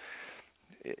that have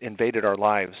invaded our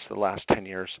lives the last 10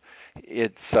 years.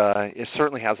 It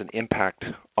certainly has an impact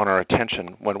on our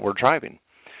attention when we're driving.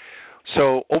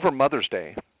 So over Mother's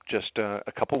Day, just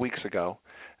a couple weeks ago,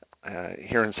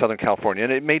 here in Southern California,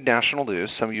 and it made national news.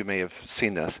 Some of you may have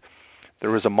seen this. There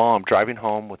was a mom driving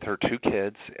home with her 2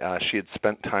 kids. She had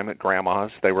spent time at Grandma's.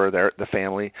 They were there, the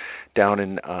family, down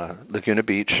in Laguna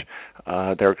Beach.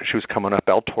 She was coming up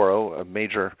El Toro, a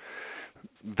major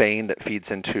vein that feeds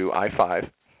into I-5.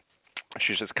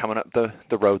 She's just coming up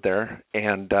the road there,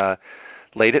 and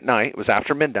late at night, it was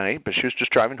after midnight, but she was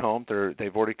just driving home.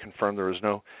 They've already confirmed there was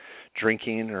no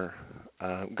drinking or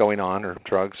going on or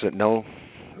drugs, no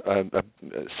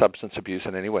substance abuse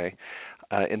in any way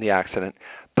in the accident.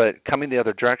 But coming the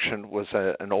other direction was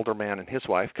an older man and his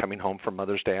wife coming home from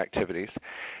Mother's Day activities,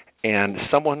 and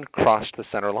someone crossed the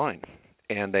center line,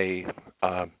 and they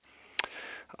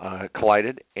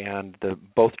collided, and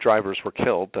both drivers were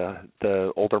killed.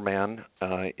 The older man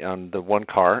on the one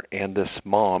car, and this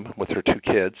mom with her 2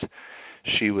 kids,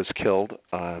 she was killed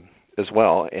as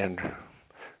well, and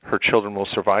her children will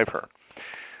survive her.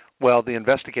 Well, the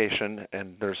investigation,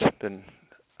 and there's been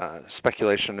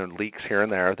speculation and leaks here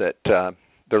and there that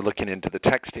they're looking into the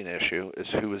texting issue, is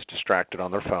who was distracted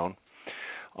on their phone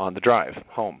on the drive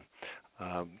home.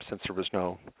 Since there was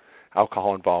no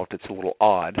alcohol involved, it's a little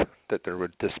odd that there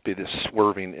would just be this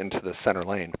swerving into the center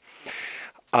lane.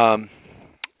 And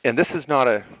this is not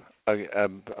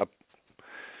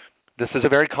this is a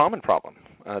very common problem.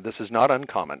 This is not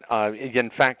uncommon. In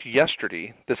fact,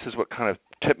 yesterday, this is what kind of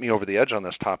tipped me over the edge on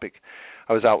this topic.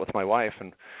 I was out with my wife,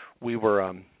 and we were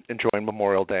enjoying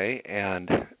Memorial Day, and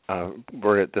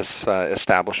we're at this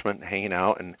establishment hanging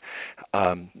out, and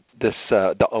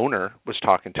the owner was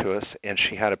talking to us, and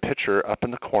she had a picture up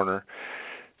in the corner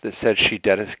that said she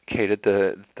dedicated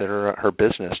her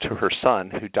business to her son,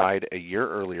 who died a year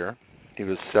earlier. He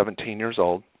was 17 years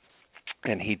old,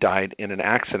 and he died in an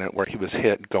accident where he was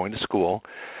hit going to school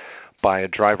by a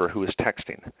driver who was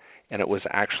texting. And it was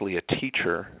actually a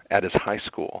teacher at his high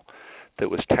school that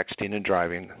was texting and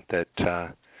driving that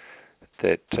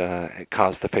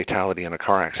caused the fatality in a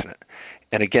car accident.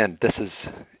 And again, this is,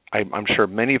 I'm sure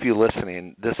many of you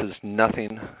listening, this is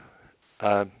nothing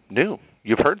new.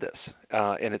 You've heard this,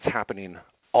 and it's happening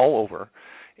all over,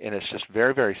 and it's just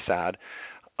very, very sad,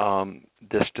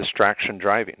 this distraction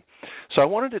driving. So I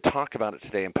wanted to talk about it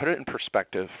today and put it in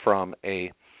perspective from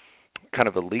a kind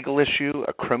of a legal issue,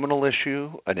 a criminal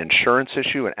issue, an insurance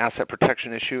issue, an asset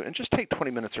protection issue, and just take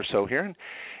 20 minutes or so here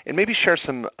and maybe share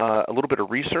some a little bit of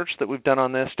research that we've done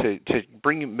on this to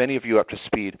bring many of you up to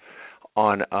speed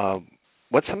on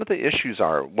what some of the issues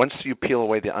are once you peel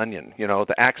away the onion. You know,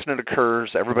 the accident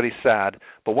occurs, everybody's sad,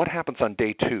 but what happens on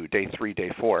day 2, day 3,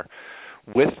 day 4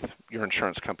 with your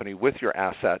insurance company, with your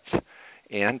assets,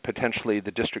 and potentially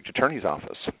the district attorney's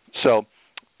office? So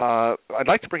I'd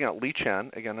like to bring out Lee Chen,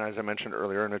 again, as I mentioned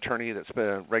earlier, an attorney that's been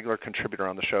a regular contributor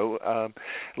on the show.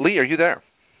 Lee, are you there?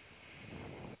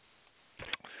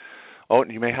 Oh,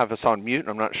 you may have us on mute.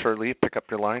 I'm not sure, Lee. Pick up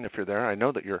your line if you're there. I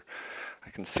know that I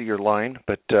can see your line,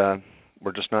 but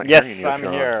we're just not hearing you. Yes, I'm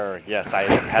here. Yes, I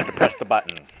had to press the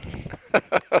button.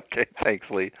 Okay, thanks,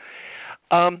 Lee.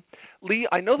 Lee,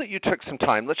 I know that you took some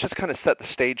time. Let's just kind of set the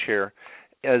stage here.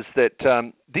 Is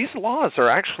that these laws are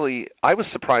actually, I was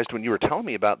surprised when you were telling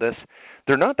me about this,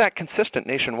 they're not that consistent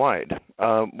nationwide.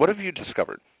 What have you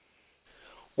discovered?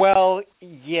 Well,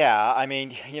 yeah, I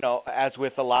mean, you know, as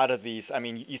with a lot of these, I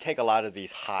mean, you take a lot of these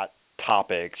hot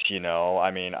topics, you know,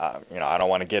 I mean, you know, I don't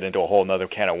want to get into a whole other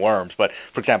can of worms, but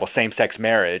for example, same-sex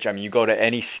marriage, I mean, you go to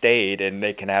any state and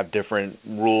they can have different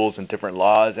rules and different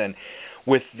laws, and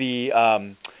with the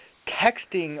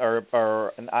texting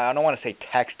or I don't want to say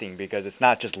texting because it's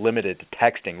not just limited to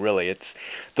texting, really. It's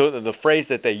the phrase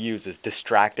that they use is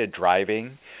distracted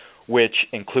driving, which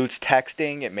includes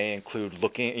texting. It may include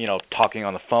talking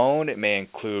on the phone. It may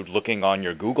include looking on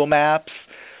your Google Maps.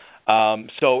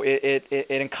 So it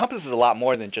encompasses a lot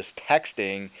more than just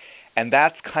texting, and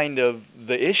that's kind of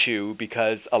the issue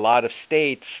because a lot of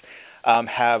states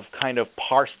have kind of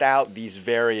parsed out these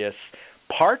various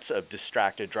parts of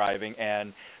distracted driving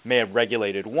and may have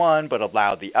regulated one but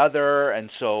allowed the other, and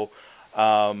so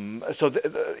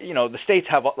the states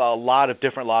have a lot of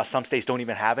different laws. Some states don't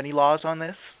even have any laws on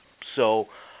this, so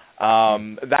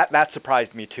that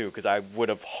surprised me too, because I would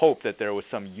have hoped that there was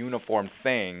some uniform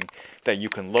thing that you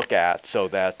can look at, so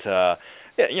that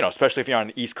especially if you're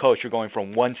on the East Coast, you're going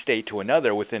from one state to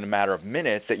another within a matter of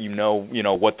minutes, that you know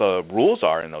what the rules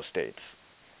are in those states.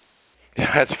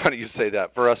 Yeah, it's funny you say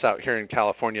that. For us out here in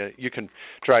California, you can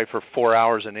drive for 4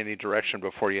 hours in any direction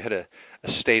before you hit a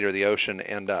state or the ocean.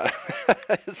 And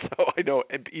so I know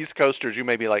East Coasters, you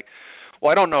may be like,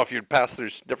 well, I don't know if you'd pass through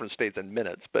different states in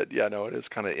minutes, but yeah, no, it is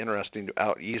kind of interesting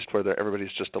out east where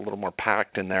everybody's just a little more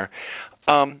packed in there.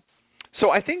 So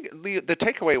I think the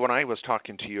takeaway when I was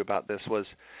talking to you about this was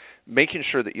making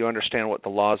sure that you understand what the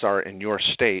laws are in your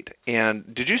state. And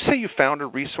did you say you found a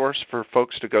resource for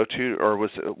folks to go to, or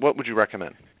what would you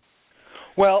recommend?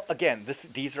 Well, again,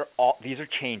 these are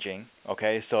changing.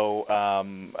 Okay, so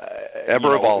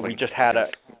ever evolving. We just had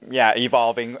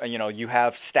evolving. You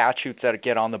have statutes that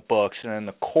get on the books, and then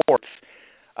the courts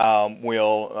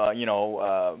will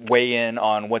weigh in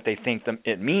on what they think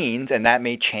it means, and that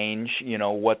may change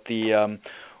what the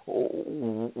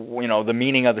the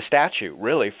meaning of the statute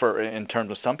really in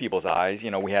terms of some people's eyes.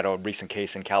 We had a recent case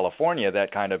in California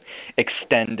that kind of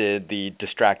extended the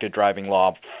distracted driving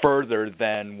law further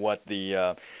than what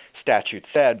the statute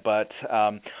said, but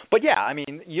yeah, I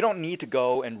mean, you don't need to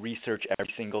go and research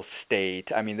every single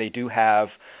state. I mean, they do have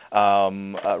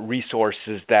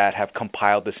resources that have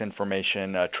compiled this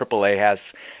information. AAA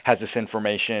has this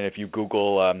information. If you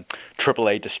Google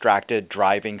AAA distracted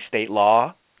driving state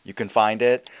law, you can find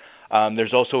it.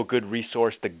 There's also a good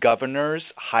resource, the Governor's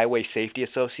Highway Safety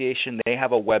Association. They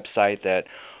have a website that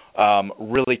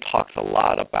really talks a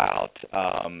lot about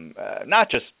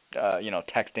not just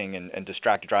texting and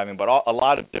distracted driving, but a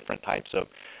lot of different types of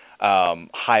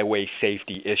highway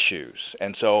safety issues.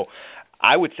 And so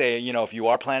I would say, if you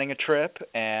are planning a trip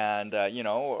and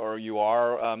or you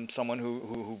are someone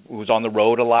who's on the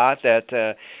road a lot, that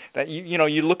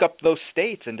you look up those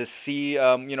states and to see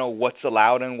what's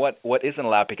allowed and what isn't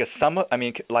allowed, because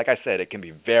like I said, it can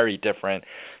be very different.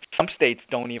 Some states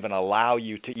don't even allow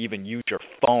you to even use your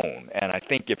phone, and I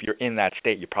think if you're in that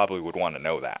state, you probably would want to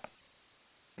know that.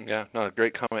 Yeah, no,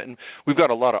 great comment. And we've got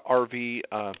a lot of RV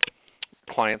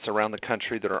clients around the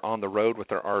country that are on the road with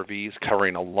their RVs,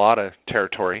 covering a lot of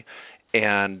territory.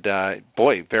 And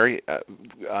very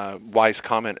wise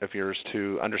comment of yours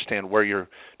to understand where your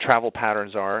travel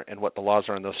patterns are and what the laws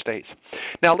are in those states.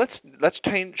 Now let's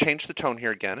change the tone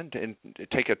here again and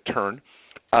take a turn.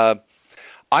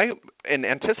 In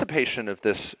anticipation of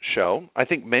this show, I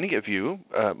think many of you,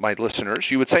 my listeners,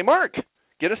 you would say, Mark,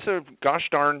 get us a gosh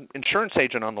darn insurance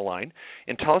agent on the line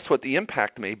and tell us what the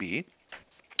impact may be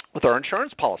with our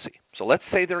insurance policy. So let's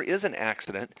say there is an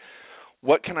accident.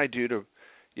 What can I do to,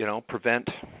 prevent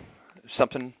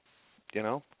something,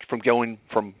 from going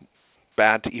from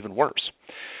bad to even worse?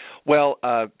 Well,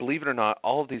 believe it or not,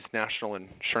 all of these national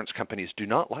insurance companies do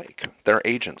not like their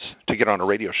agents to get on a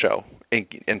radio show and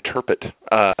interpret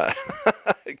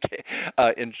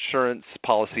insurance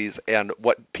policies and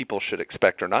what people should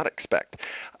expect or not expect.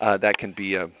 That can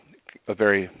be a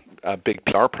very big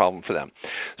PR problem for them.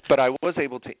 But I was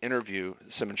able to interview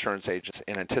some insurance agents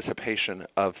in anticipation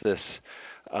of this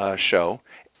show,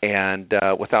 and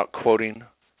without quoting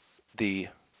the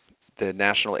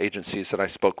national agencies that I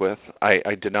spoke with,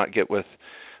 I did not get with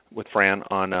Fran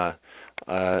on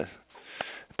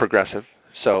Progressive,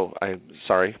 so I'm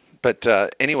sorry. But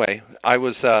anyway, I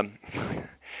was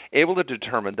able to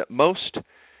determine that most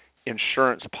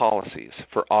insurance policies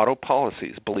for auto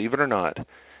policies, believe it or not,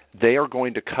 they are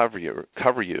going to cover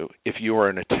you if you are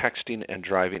in a texting and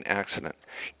driving accident,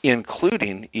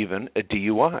 including even a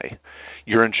DUI.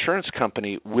 Your insurance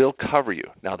company will cover you.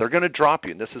 Now, they're going to drop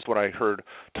you, and this is what I heard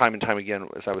time and time again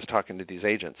as I was talking to these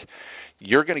agents.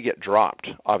 You're going to get dropped,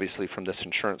 obviously, from this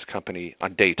insurance company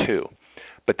on day 2,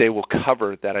 but they will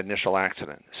cover that initial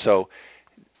accident. So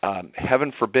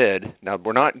heaven forbid, now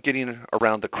we're not getting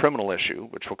around the criminal issue,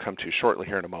 which we'll come to shortly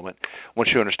here in a moment. Once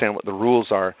you understand what the rules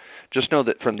are, just know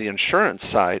that from the insurance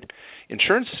side,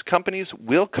 insurance companies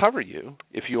will cover you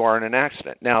if you are in an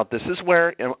accident. Now, this is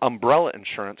where umbrella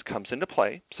insurance comes into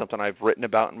play, something I've written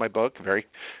about in my book, a very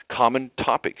common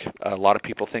topic. A lot of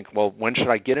people think, well, when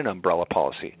should I get an umbrella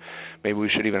policy? Maybe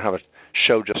we should even have a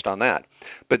show just on that.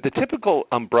 But the typical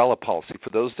umbrella policy,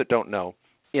 for those that don't know,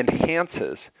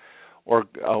 enhances or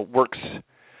works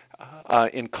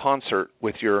in concert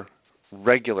with your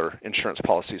regular insurance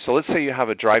policy. So let's say you have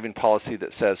a driving policy that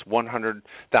says $100,000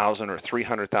 or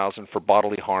 $300,000 for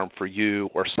bodily harm for you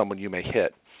or someone you may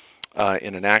hit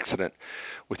in an accident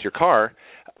with your car.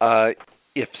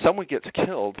 If someone gets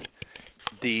killed,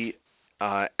 the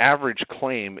average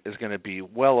claim is going to be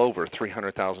well over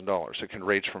 $300,000. It can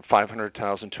range from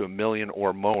 $500,000 to $1 million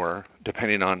or more,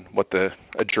 depending on what a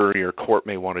jury or court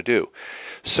may want to do.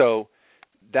 So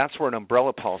that's where an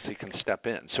umbrella policy can step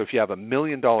in. So if you have $1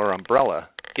 million umbrella,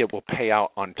 it will pay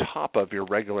out on top of your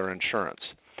regular insurance.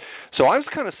 So I was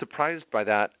kind of surprised by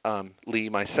that, Lee,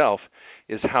 myself,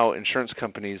 is how insurance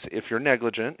companies, if you're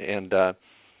negligent and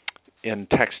in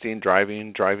texting,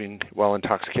 driving while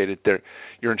intoxicated,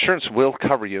 your insurance will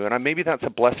cover you. And maybe that's a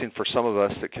blessing for some of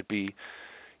us that could be,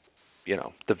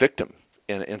 the victim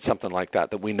in something like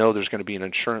that we know there's going to be an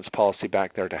insurance policy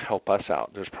back there to help us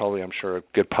out. There's probably, I'm sure, a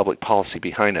good public policy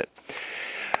behind it.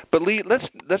 But Lee,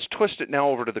 let's twist it now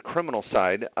over to the criminal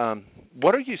side.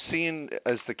 What are you seeing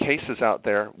as the cases out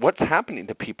there? What's happening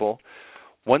to people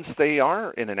once they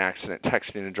are in an accident,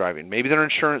 texting and driving? Maybe their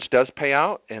insurance does pay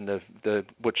out, and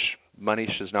which money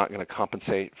is not going to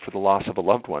compensate for the loss of a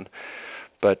loved one,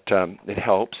 but it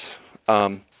helps.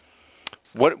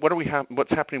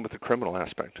 What's happening with the criminal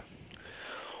aspect?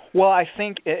 Well, I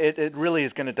think it really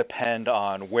is going to depend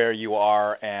on where you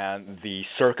are and the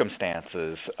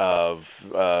circumstances of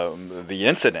the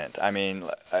incident. I mean,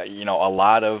 a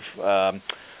lot of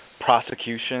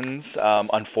prosecutions,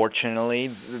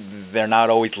 unfortunately, they're not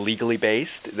always legally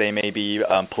based. They may be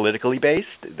politically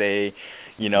based.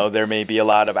 There may be a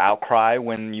lot of outcry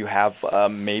when you have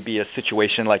maybe a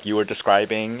situation like you were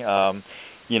describing,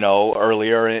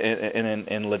 earlier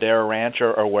in Ladera Ranch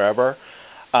or wherever.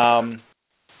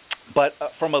 But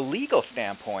from a legal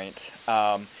standpoint,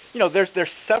 there's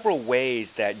several ways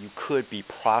that you could be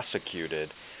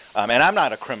prosecuted. And I'm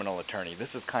not a criminal attorney. This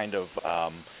is kind of,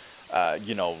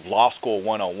 law school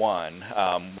 101,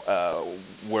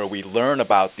 where we learn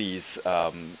about these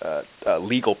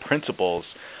legal principles.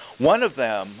 One of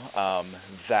them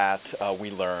that we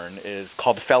learn is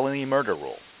called the felony murder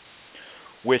rule,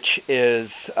 which is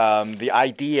the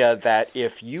idea that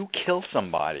if you kill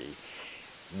somebody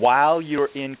while you're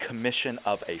in commission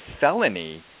of a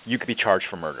felony, you could be charged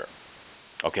for murder.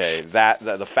 Okay,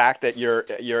 the fact that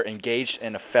you're engaged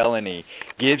in a felony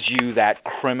gives you that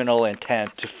criminal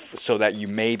intent so that you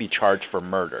may be charged for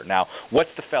murder. Now, what's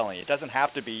the felony? It doesn't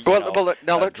have to be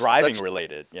driving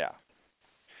related. Yeah.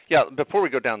 Yeah, before we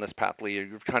go down this path, Lee,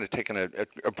 you've kind of taken a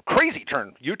crazy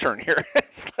U-turn here.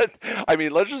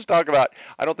 Let's just talk about,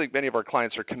 I don't think many of our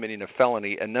clients are committing a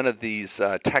felony, and none of these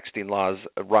texting laws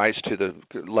rise to the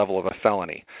level of a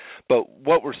felony. But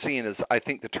what we're seeing is, I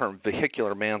think the term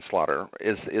vehicular manslaughter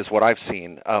is what I've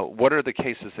seen. What are the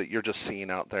cases that you're just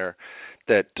seeing out there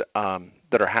that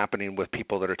are happening with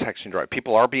people that are texting and driving?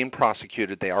 People are being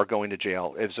prosecuted. They are going to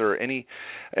jail. Is there any,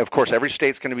 of course, every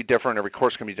state's going to be different. Every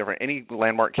court's going to be different. Any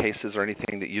landmark cases or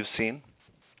anything that you've seen?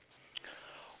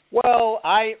 Well,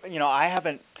 I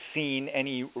haven't seen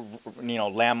any,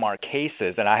 landmark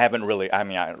cases, and I haven't really,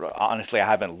 honestly, I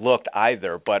haven't looked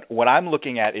either. But what I'm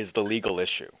looking at is the legal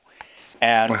issue.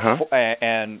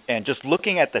 And and just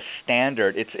looking at the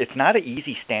standard, it's not an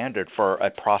easy standard for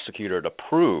a prosecutor to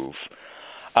prove.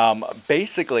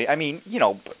 Basically,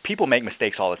 people make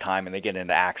mistakes all the time and they get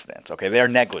into accidents. Okay, they're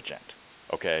negligent.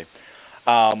 Okay,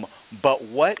 but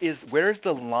where's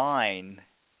the line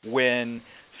when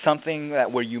something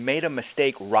where you made a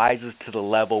mistake rises to the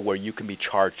level where you can be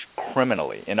charged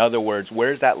criminally? In other words,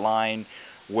 where's that line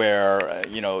where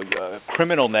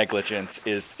criminal negligence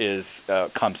is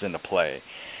comes into play?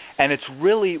 And it's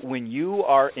really when you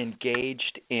are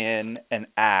engaged in an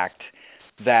act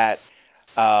that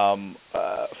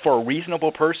for a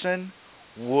reasonable person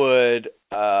would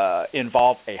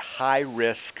involve a high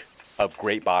risk of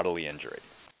great bodily injury.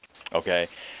 Okay,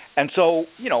 and so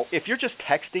if you're just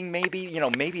texting,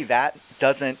 maybe that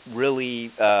doesn't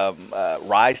really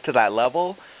rise to that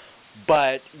level.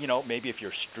 But, maybe if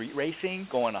you're street racing,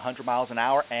 going 100 miles an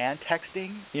hour and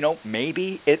texting,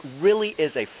 maybe it really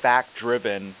is a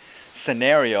fact-driven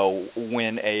scenario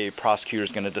when a prosecutor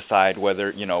is going to decide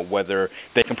whether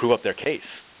they can prove up their case.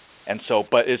 And so,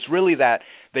 but it's really that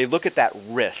they look at that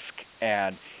risk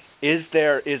and is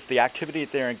the activity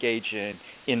that they're engaged in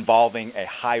involving a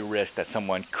high risk that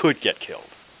someone could get killed.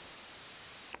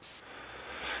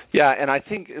 Yeah, and I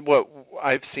think what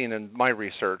I've seen in my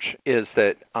research is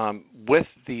that with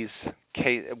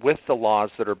the laws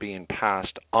that are being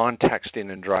passed on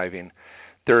texting and driving,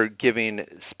 they're giving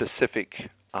specific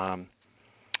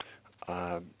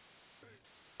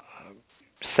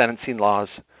sentencing laws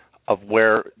of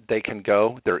where they can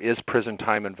go. There is prison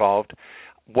time involved.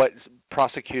 What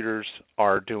prosecutors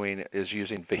are doing is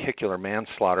using vehicular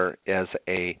manslaughter as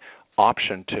a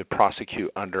option to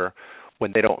prosecute under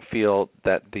when they don't feel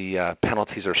that the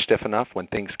penalties are stiff enough, when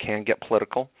things can get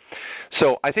political.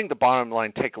 So I think the bottom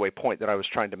line takeaway point that I was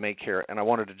trying to make here, and I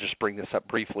wanted to just bring this up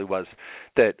briefly, was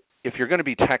that if you're going to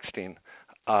be texting,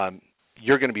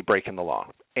 you're going to be breaking the law,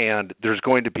 and there's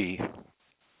going to be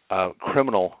a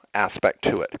criminal aspect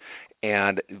to it.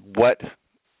 And what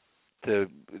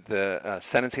the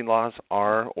sentencing laws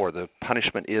are or the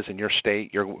punishment is in your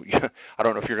state. I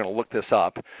don't know if you're going to look this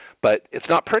up, but it's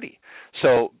not pretty.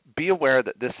 So be aware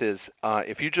that this is,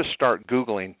 if you just start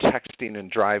Googling texting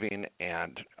and driving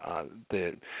and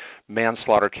the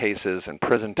manslaughter cases and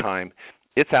prison time,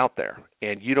 it's out there,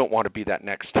 and you don't want to be that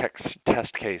next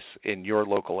test case in your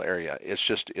local area. It's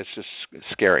just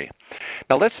scary.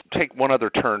 Now let's take one other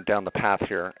turn down the path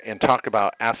here and talk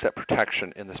about asset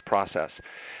protection in this process.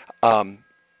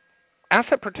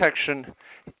 Asset protection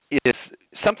is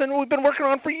something we've been working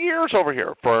on for years over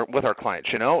here with our clients.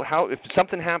 You know, how if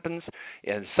something happens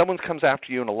and someone comes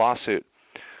after you in a lawsuit,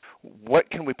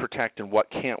 what can we protect and what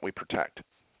can't we protect?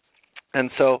 And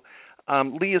so,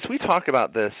 Lee, as we talk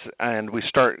about this and we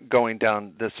start going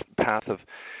down this path of,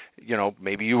 you know,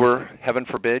 maybe you were, heaven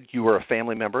forbid, you were a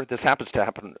family member. This happens to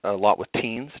happen a lot with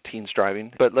teens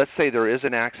driving. But let's say there is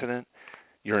an accident,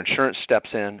 your insurance steps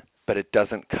in, but it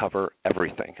doesn't cover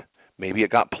everything. Maybe it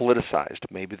got politicized.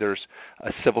 Maybe there's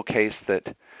a civil case that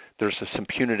there's some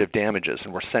punitive damages,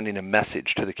 and we're sending a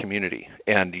message to the community.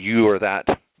 And you are that,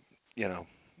 you know,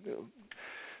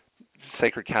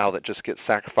 sacred cow that just gets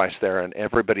sacrificed there, and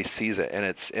everybody sees it, and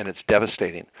it's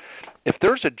devastating. If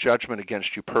there's a judgment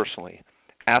against you personally,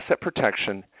 asset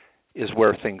protection is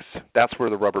that's where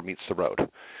the rubber meets the road.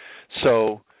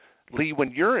 So, Lee,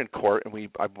 when you're in court, and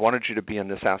I wanted you to be in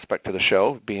this aspect of the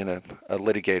show, being a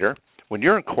litigator, when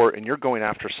you're in court and you're going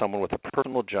after someone with a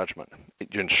personal judgment,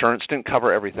 your insurance didn't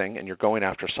cover everything, and you're going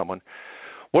after someone,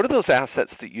 what are those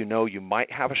assets that you know you might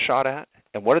have a shot at,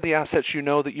 and what are the assets you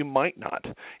know that you might not?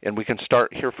 And we can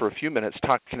start here for a few minutes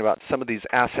talking about some of these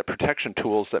asset protection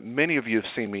tools that many of you have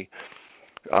seen me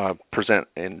present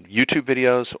in YouTube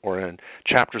videos or in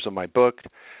chapters of my book,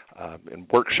 in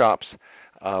workshops.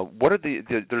 What are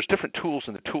there's different tools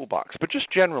in the toolbox, but just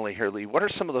generally here, Lee, what are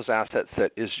some of those assets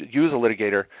that you as a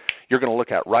litigator, you're going to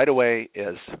look at right away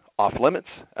as off limits,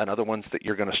 and other ones that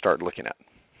you're going to start looking at?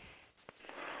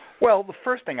 Well, the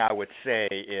first thing I would say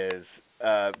is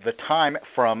the time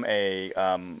from a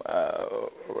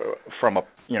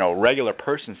regular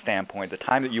person standpoint, the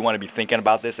time that you want to be thinking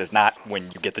about this is not when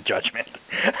you get the judgment.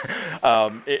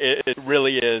 It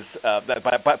really is,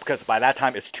 because by that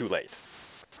time it's too late.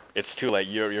 It's too late.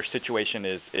 Your situation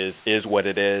is what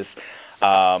it is.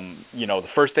 The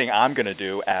first thing I'm going to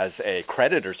do as a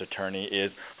creditor's attorney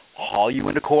is haul you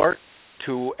into court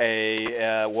to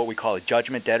a what we call a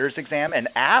judgment debtor's exam and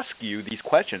ask you these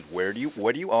questions. What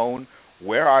do you own?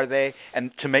 Where are they?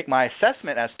 And to make my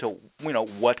assessment as to,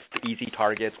 what's the easy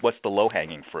targets, what's the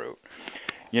low-hanging fruit.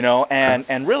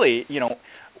 And really,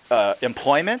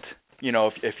 employment,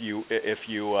 if you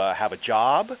have a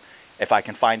job, if I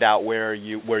can find out where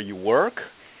you work,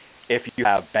 if you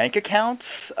have bank accounts,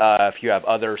 if you have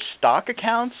other stock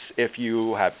accounts, if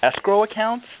you have escrow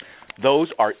accounts,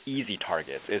 those are easy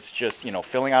targets. It's just,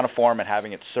 filling out a form and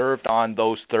having it served on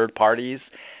those third parties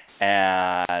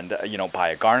and,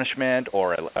 by a garnishment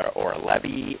or a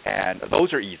levy, and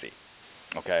those are easy.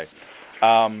 Okay.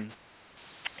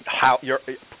 How your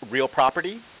real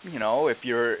property,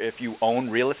 if you own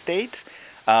real estate,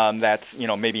 that's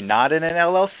maybe not in an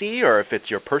LLC, or if it's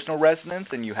your personal residence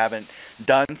and you haven't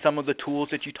done some of the tools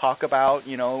that you talk about,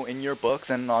 in your books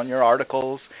and on your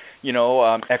articles,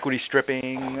 equity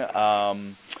stripping,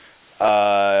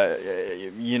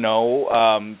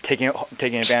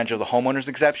 taking advantage of the homeowner's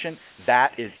exemption,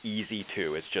 that is easy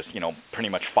too. It's just pretty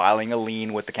much filing a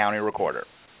lien with the county recorder.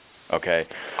 Okay.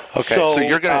 So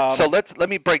you're gonna. Let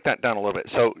me break that down a little bit.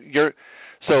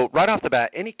 So right off the bat,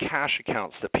 any cash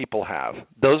accounts that people have,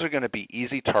 those are going to be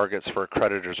easy targets for a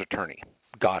creditor's attorney.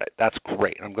 Got it. That's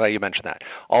great. I'm glad you mentioned that.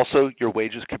 Also, your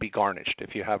wages could be garnished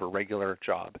if you have a regular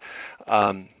job.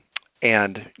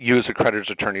 And you as a creditor's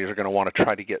attorney are going to want to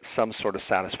try to get some sort of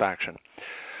satisfaction.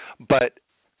 But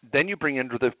then you bring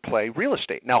into the play real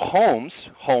estate. Now, homes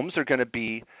are going to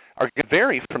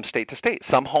vary from state to state.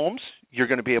 Some homes you're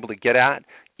going to be able to get at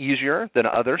easier than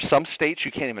others. Some states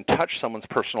you can't even touch someone's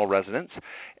personal residence.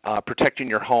 Protecting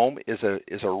your home is a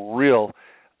real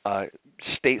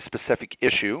state-specific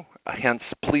issue. Hence,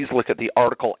 please look at the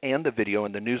article and the video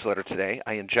in the newsletter today.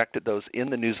 I injected those in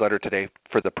the newsletter today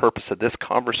for the purpose of this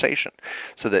conversation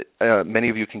so that many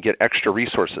of you can get extra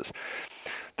resources.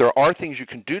 There are things you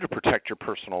can do to protect your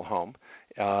personal home.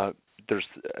 There's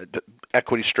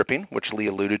equity stripping, which Lee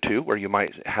alluded to, where you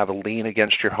might have a lien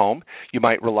against your home. You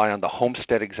might rely on the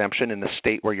homestead exemption in the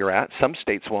state where you're at. Some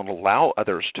states won't allow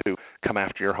others to come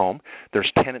after your home.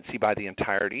 There's tenancy by the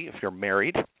entirety. If you're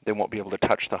married, they won't be able to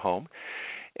touch the home.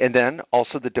 And then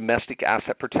also the domestic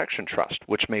asset protection trust,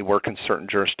 which may work in certain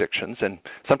jurisdictions and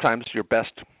sometimes your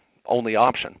best only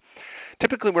option.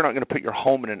 Typically, we're not going to put your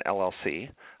home in an LLC.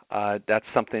 That's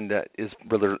something that is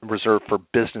reserved for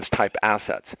business-type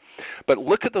assets. But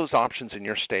look at those options in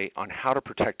your state on how to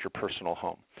protect your personal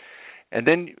home. And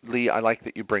then, Lee, I like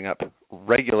that you bring up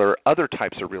regular other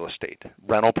types of real estate,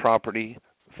 rental property,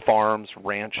 farms,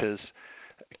 ranches,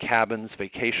 cabins,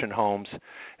 vacation homes.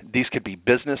 These could be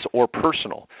business or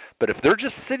personal. But if they're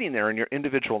just sitting there in your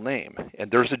individual name and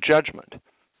there's a judgment,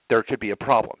 there could be a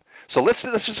problem. So let's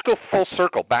just go full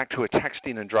circle back to a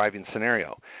texting and driving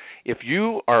scenario. If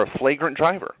you are a flagrant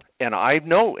driver, and I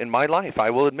know in my life, I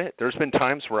will admit, there's been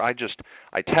times where I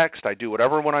text, I do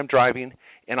whatever when I'm driving,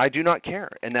 and I do not care.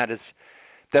 And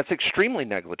that's extremely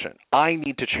negligent. I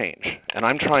need to change, and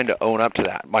I'm trying to own up to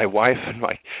that. My wife and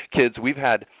my kids, we've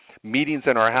had meetings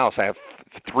in our house. I have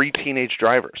 3 teenage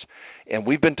drivers, and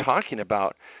we've been talking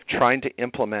about trying to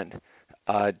implement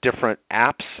different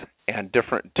apps and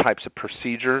different types of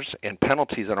procedures and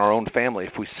penalties in our own family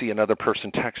if we see another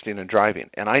person texting and driving.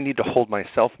 And I need to hold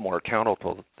myself more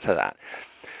accountable to that.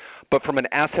 But from an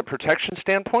asset protection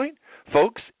standpoint,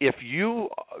 folks, if you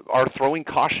are throwing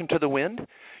caution to the wind,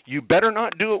 you better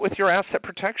not do it with your asset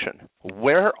protection.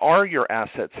 Where are your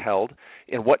assets held?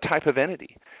 In what type of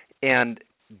entity? And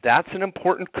that's an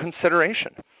important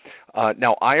consideration.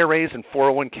 Now, IRAs and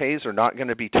 401ks are not going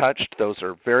to be touched. Those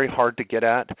are very hard to get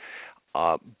at.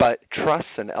 But trusts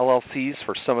and LLCs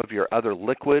for some of your other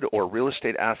liquid or real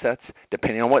estate assets,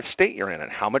 depending on what state you're in and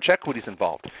how much equity is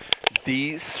involved,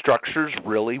 these structures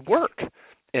really work,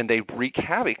 and they wreak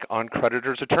havoc on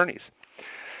creditors' attorneys.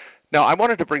 Now, I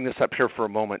wanted to bring this up here for a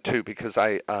moment, too, because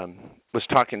I was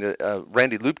talking to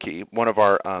Randy Lubke, one of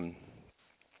our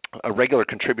regular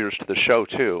contributors to the show,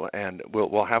 too, and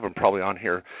we'll have him probably on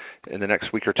here in the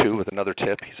next week or two with another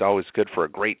tip. He's always good for a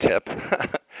great tip.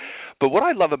 But what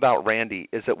I love about Randy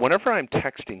is that whenever I'm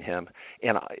texting him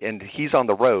and he's on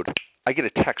the road, I get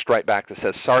a text right back that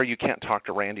says, "Sorry, you can't talk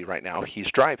to Randy right now. He's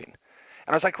driving."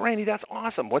 And I was like, "Randy, that's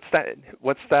awesome. What's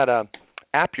that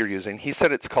app you're using?" He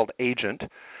said it's called Agent.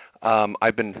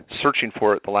 I've been searching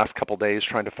for it the last couple of days,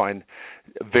 trying to find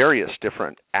various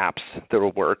different apps that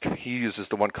will work. He uses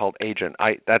the one called Agent.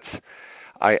 I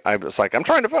was like, I'm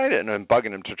trying to find it, and I'm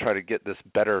bugging him to try to get this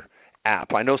better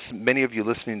app. I know many of you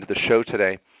listening to the show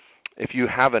today, if you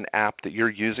have an app that you're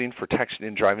using for texting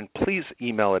and driving, please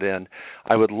email it in.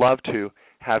 I would love to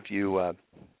have you.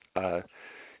 I'd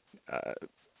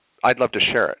love to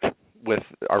share it with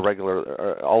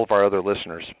all of our other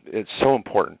listeners. It's so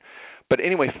important. But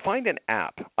anyway, find an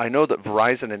app. I know that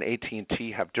Verizon and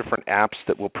AT&T have different apps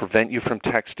that will prevent you from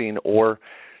texting or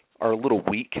are a little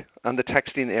weak on the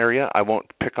texting area. I won't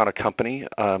pick on a company,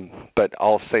 but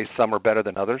I'll say some are better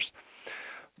than others.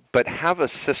 But have a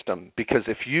system, because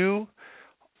if you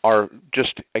are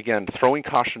just, again, throwing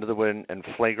caution to the wind and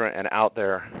flagrant and out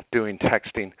there doing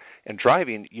texting and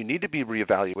driving, you need to be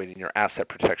reevaluating your asset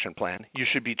protection plan. You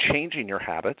should be changing your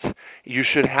habits. You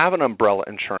should have an umbrella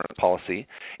insurance policy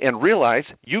and realize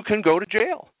you can go to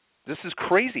jail. This is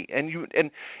crazy. And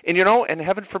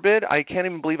heaven forbid, I can't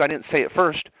even believe I didn't say it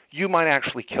first, you might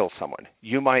actually kill someone.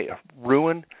 You might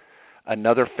ruin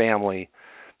another family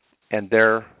and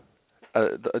their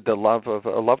the love of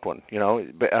a loved one,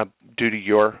 due to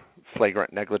your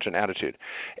flagrant, negligent attitude.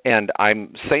 And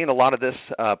I'm saying a lot of this,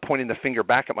 pointing the finger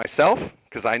back at myself,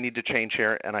 because I need to change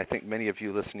here, and I think many of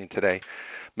you listening today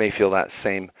may feel that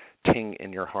same ting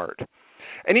in your heart.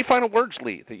 Any final words,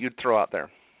 Lee, that you'd throw out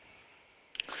there?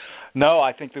 No,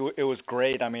 I think it was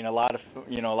great. I mean, a lot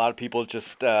of people just,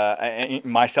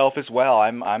 myself as well.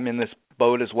 I'm in this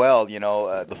boat as well.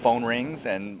 The phone rings,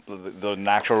 and the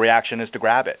natural reaction is to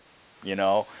grab it.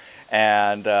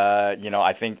 And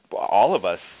I think all of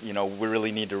us, we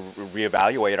really need to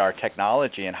reevaluate our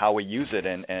technology and how we use it,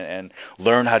 and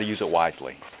learn how to use it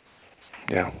wisely.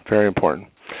 Yeah, very important.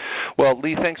 Well,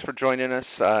 Lee, thanks for joining us.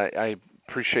 I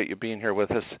appreciate you being here with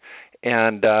us.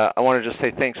 And I want to just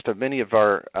say thanks to many of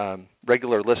our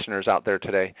regular listeners out there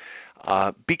today.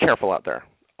 Be careful out there.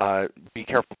 Be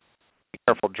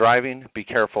careful driving. Be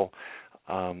careful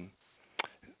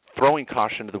throwing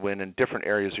caution to the wind in different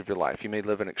areas of your life. You may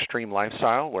live an extreme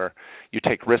lifestyle where you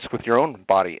take risks with your own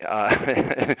body,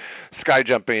 bungee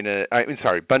jumping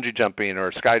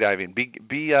or skydiving.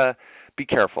 Be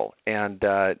careful, and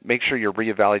make sure you're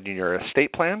reevaluating your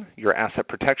estate plan, your asset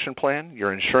protection plan,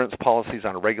 your insurance policies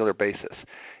on a regular basis.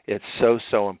 It's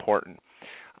so important.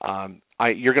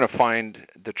 You're going to find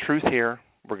the truth here.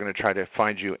 We're going to try to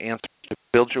find you answers to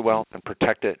build your wealth and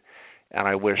protect it. And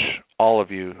I wish all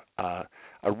of you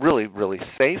a really, really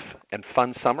safe and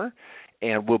fun summer.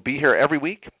 and we'll be here every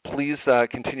week. Please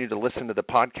continue to listen to the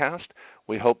podcast.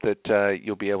 We hope that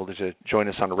you'll be able to join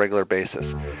us on a regular basis.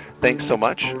 Thanks so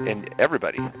much, and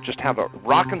everybody, just have a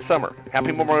rockin' summer.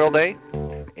 Happy Memorial Day,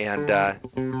 and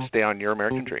stay on your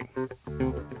American dream.